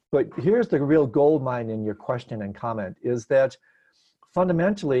 But here's the real gold mine in your question and comment, is that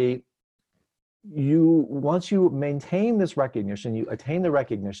fundamentally, once you maintain this recognition, you attain the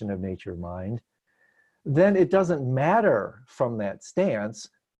recognition of nature of mind, then it doesn't matter from that stance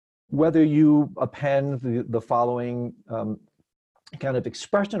whether you append the following kind of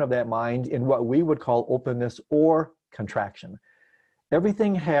expression of that mind in what we would call openness or contraction.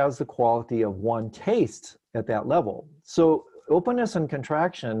 Everything has the quality of one taste at that level. So openness and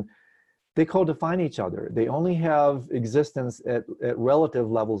contraction, they co-define each other. They only have existence at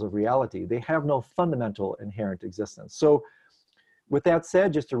relative levels of reality. They have no fundamental inherent existence. So with that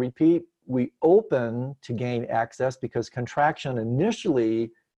said, just to repeat, we open to gain access because contraction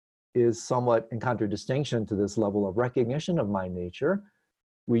initially is somewhat in contradistinction to this level of recognition of mind nature.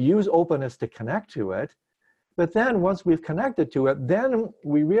 We use openness to connect to it, but then once we've connected to it, then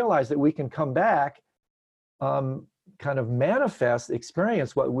we realize that we can come back, kind of manifest,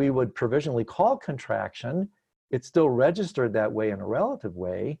 experience what we would provisionally call contraction. It's still registered that way in a relative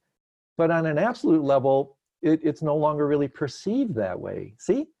way, but on an absolute level, it's no longer really perceived that way.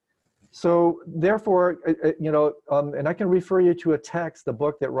 See? So therefore, you know, and I can refer you to a text, the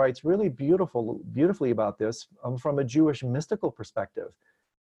book that writes really beautifully about this from a Jewish mystical perspective.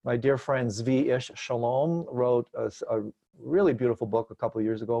 My dear friend Zvi Ish Shalom wrote a really beautiful book a couple of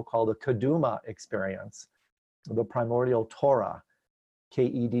years ago called The Keduma Experience, the Primordial Torah,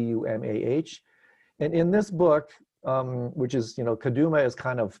 K-E-D-U-M-A-H. And in this book, which is, you know, Keduma is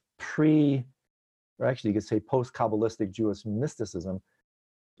kind of or actually you could say post-Kabbalistic Jewish mysticism.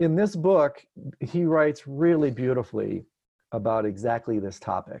 In this book, he writes really beautifully about exactly this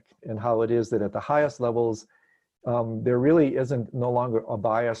topic and how it is that at the highest levels, there really isn't no longer a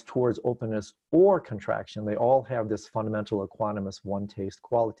bias towards openness or contraction. They all have this fundamental equanimous one taste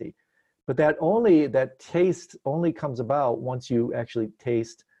quality. But that taste only comes about once you actually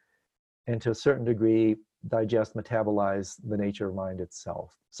taste and to a certain degree digest, metabolize the nature of mind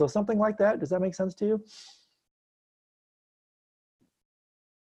itself. So something like that, does that make sense to you?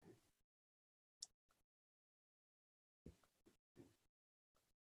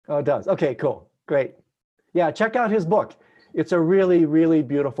 Oh, it does. Okay, cool. Great. Yeah, check out his book. It's a really, really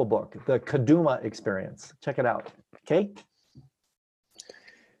beautiful book, The Keduma Experience. Check it out. Okay?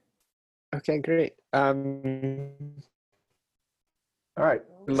 Okay, great. All right.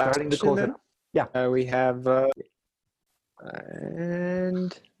 Starting to close it up. Yeah. We have,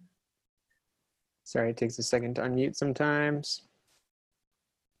 and sorry, it takes a second to unmute sometimes.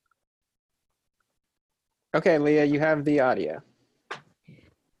 Okay, Leah, you have the audio.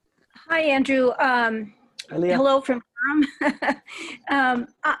 Hi, Andrew. Hello from Durham. I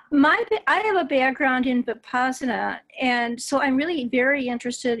have a background in Vipassana, and so I'm really very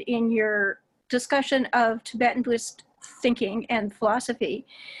interested in your discussion of Tibetan Buddhist thinking and philosophy.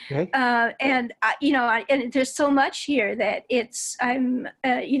 Okay. And there's so much here that I'm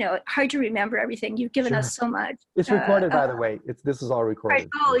hard to remember everything. You've given us so much. It's recorded, by the way. This is all recorded. Right.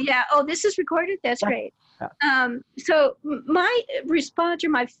 Oh yeah. Oh, this is recorded. That's great. Yeah. So my response or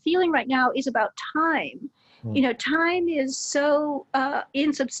my feeling right now is about time. Time is so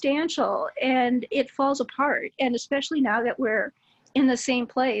insubstantial and it falls apart. And especially now that we're in the same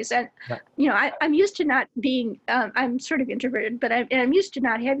place. And, I'm used to not being, I'm sort of introverted, but I'm used to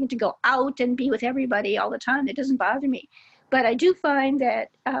not having to go out and be with everybody all the time. It doesn't bother me. But I do find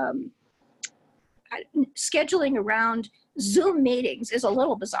that scheduling around Zoom meetings is a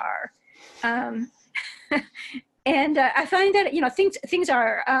little bizarre. And I find that, things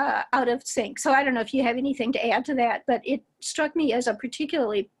are out of sync. So I don't know if you have anything to add to that, but it struck me as a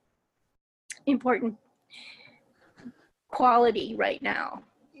particularly important quality right now.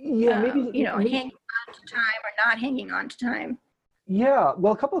 Yeah, maybe, hanging on to time or not hanging on to time. Yeah,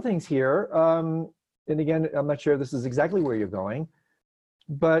 well, a couple of things here. And again, I'm not sure this is exactly where you're going,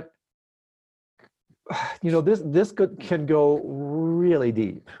 but this can go really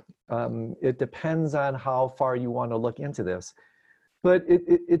deep. It depends on how far you want to look into this. But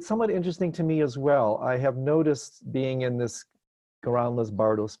it's somewhat interesting to me as well. I have noticed, being in this groundless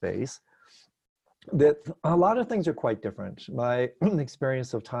Bardo space, that a lot of things are quite different. My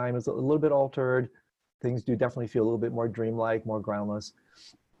experience of time is a little bit altered. Things do definitely feel a little bit more dreamlike, more groundless.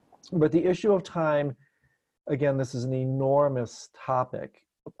 But the issue of time, again, this is an enormous topic.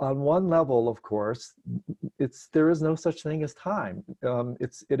 On one level, of course, there is no such thing as time.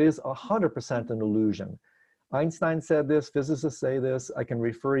 It is 100% an illusion. Einstein said this, physicists say this. I can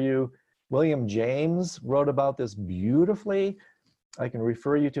refer you, William James wrote about this beautifully. I can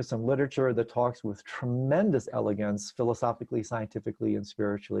refer you to some literature that talks with tremendous elegance, philosophically, scientifically, and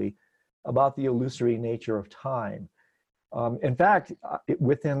spiritually, about the illusory nature of time. In fact,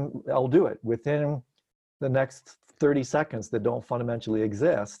 I'll do it, within the next 30 seconds that don't fundamentally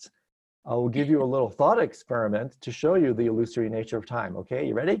exist, I will give you a little thought experiment to show you the illusory nature of time. Okay,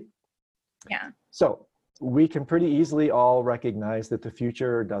 you ready? Yeah. So we can pretty easily all recognize that the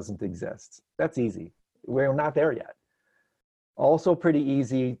future doesn't exist. That's easy. We're not there yet. Also pretty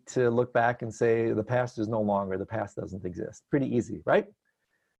easy to look back and say the past is no longer, the past doesn't exist. Pretty easy, right?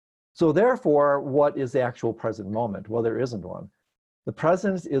 So therefore, what is the actual present moment? Well, there isn't one. The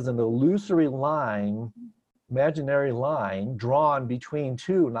present is an illusory line, imaginary line drawn between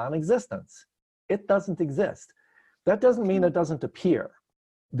two non-existents. It doesn't exist. That doesn't mean it doesn't appear.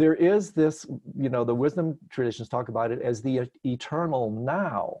 There is this, the wisdom traditions talk about it as the eternal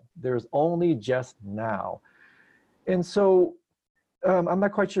now. There's only just now. And so I'm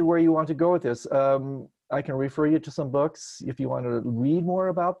not quite sure where you want to go with this. I can refer you to some books if you want to read more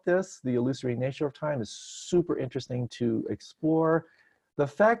about this. The illusory nature of time is super interesting to explore. The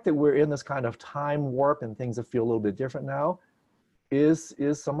fact that we're in this kind of time warp and things that feel a little bit different now is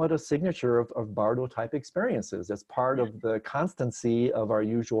somewhat a signature of Bardo type experiences. That's part of the constancy of our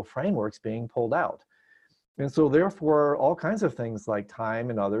usual frameworks being pulled out. And so therefore, all kinds of things like time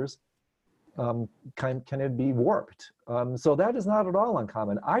and others can it be warped. So that is not at all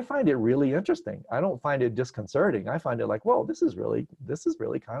uncommon. I find it really interesting. I don't find it disconcerting. I find it like, whoa, this is really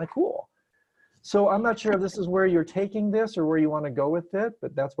kind of cool. So I'm not sure if this is where you're taking this or where you want to go with it,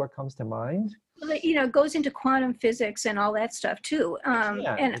 but that's what comes to mind. Well, it goes into quantum physics and all that stuff too.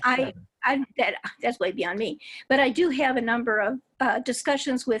 That's way beyond me. But I do have a number of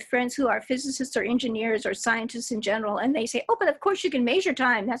discussions with friends who are physicists or engineers or scientists in general, and they say, "Oh, but of course you can measure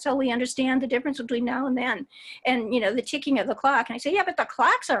time. That's how we understand the difference between now and then, and the ticking of the clock." And I say, "Yeah, but the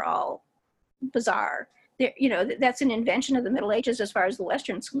clocks are all bizarre. That's an invention of the Middle Ages as far as the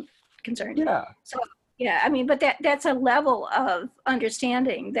Western's concerned." Yeah. So yeah, I mean, but that's a level of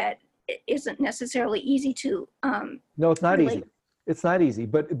understanding that isn't necessarily easy to. No, it's not relate. easy. It's not easy.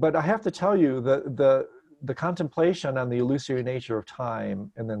 But I have to tell you, the contemplation on the illusory nature of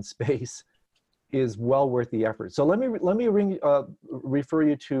time and then space is well worth the effort. So let me refer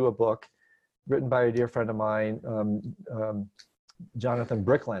you to a book written by a dear friend of mine, Jonathan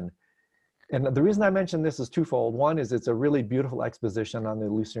Bricklin. And the reason I mention this is twofold. One is it's a really beautiful exposition on the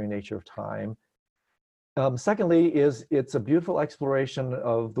illusory nature of time. Secondly, it's a beautiful exploration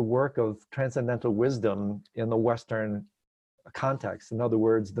of the work of transcendental wisdom in the Western context. In other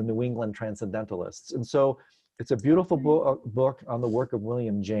words, the New England transcendentalists. And so it's a beautiful book on the work of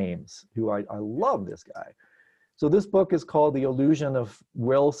William James, who I love this guy. So this book is called The Illusion of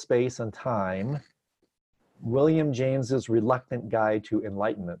Will, Space, and Time, William James's Reluctant Guide to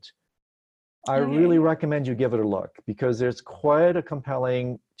Enlightenment. I really recommend you give it a look because there's quite a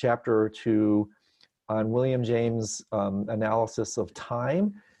compelling chapter or two on William James' analysis of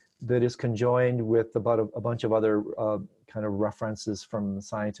time that is conjoined with about a bunch of other kind of references from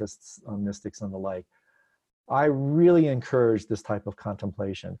scientists, mystics, and the like. I really encourage this type of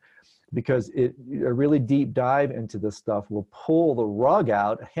contemplation because a really deep dive into this stuff will pull the rug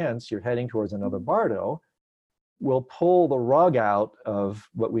out, hence you're heading towards another Bardo, will pull the rug out of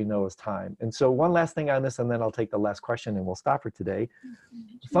what we know as time. And so one last thing on this, and then I'll take the last question and we'll stop for today.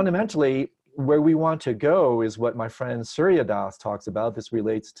 Fundamentally, where we want to go is what my friend Surya Das talks about. This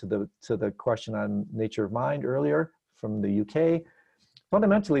relates to the question on nature of mind earlier from the UK.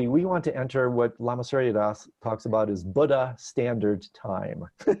 Fundamentally, we want to enter what Lama Surya Das talks about as Buddha standard time.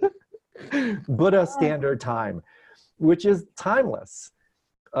 Buddha standard time, which is timeless.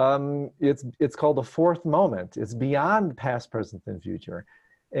 It's called the fourth moment. It's beyond past, present, and future.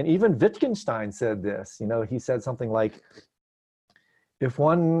 And even Wittgenstein said this. You know, he said something like, if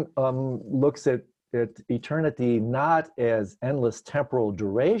one looks at eternity not as endless temporal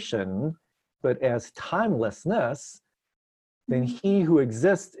duration, but as timelessness, then he who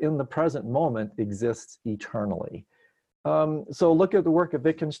exists in the present moment exists eternally. So look at the work of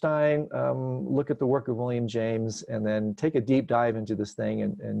Wittgenstein, look at the work of William James, and then take a deep dive into this thing,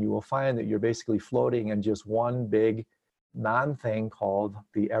 and you will find that you're basically floating in just one big non-thing called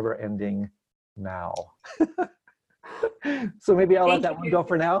the ever-ending now. So maybe I'll let that one go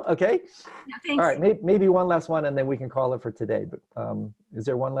for now, okay? Yeah, all right, maybe one last one, and then we can call it for today. But is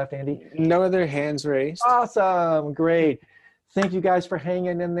there one left, Andy? No other hands raised. Awesome, great. Thank you guys for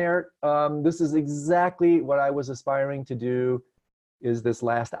hanging in there. This is exactly what I was aspiring to do, is this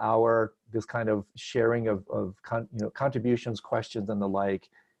last hour, this kind of sharing of contributions, questions, and the like.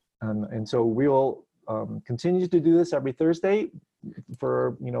 And so we'll continue to do this every Thursday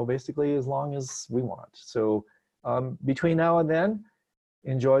for, basically as long as we want. So between now and then,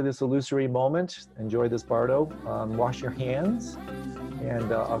 enjoy this illusory moment, enjoy this Bardo, wash your hands,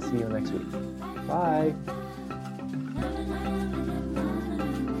 and I'll see you next week. Bye.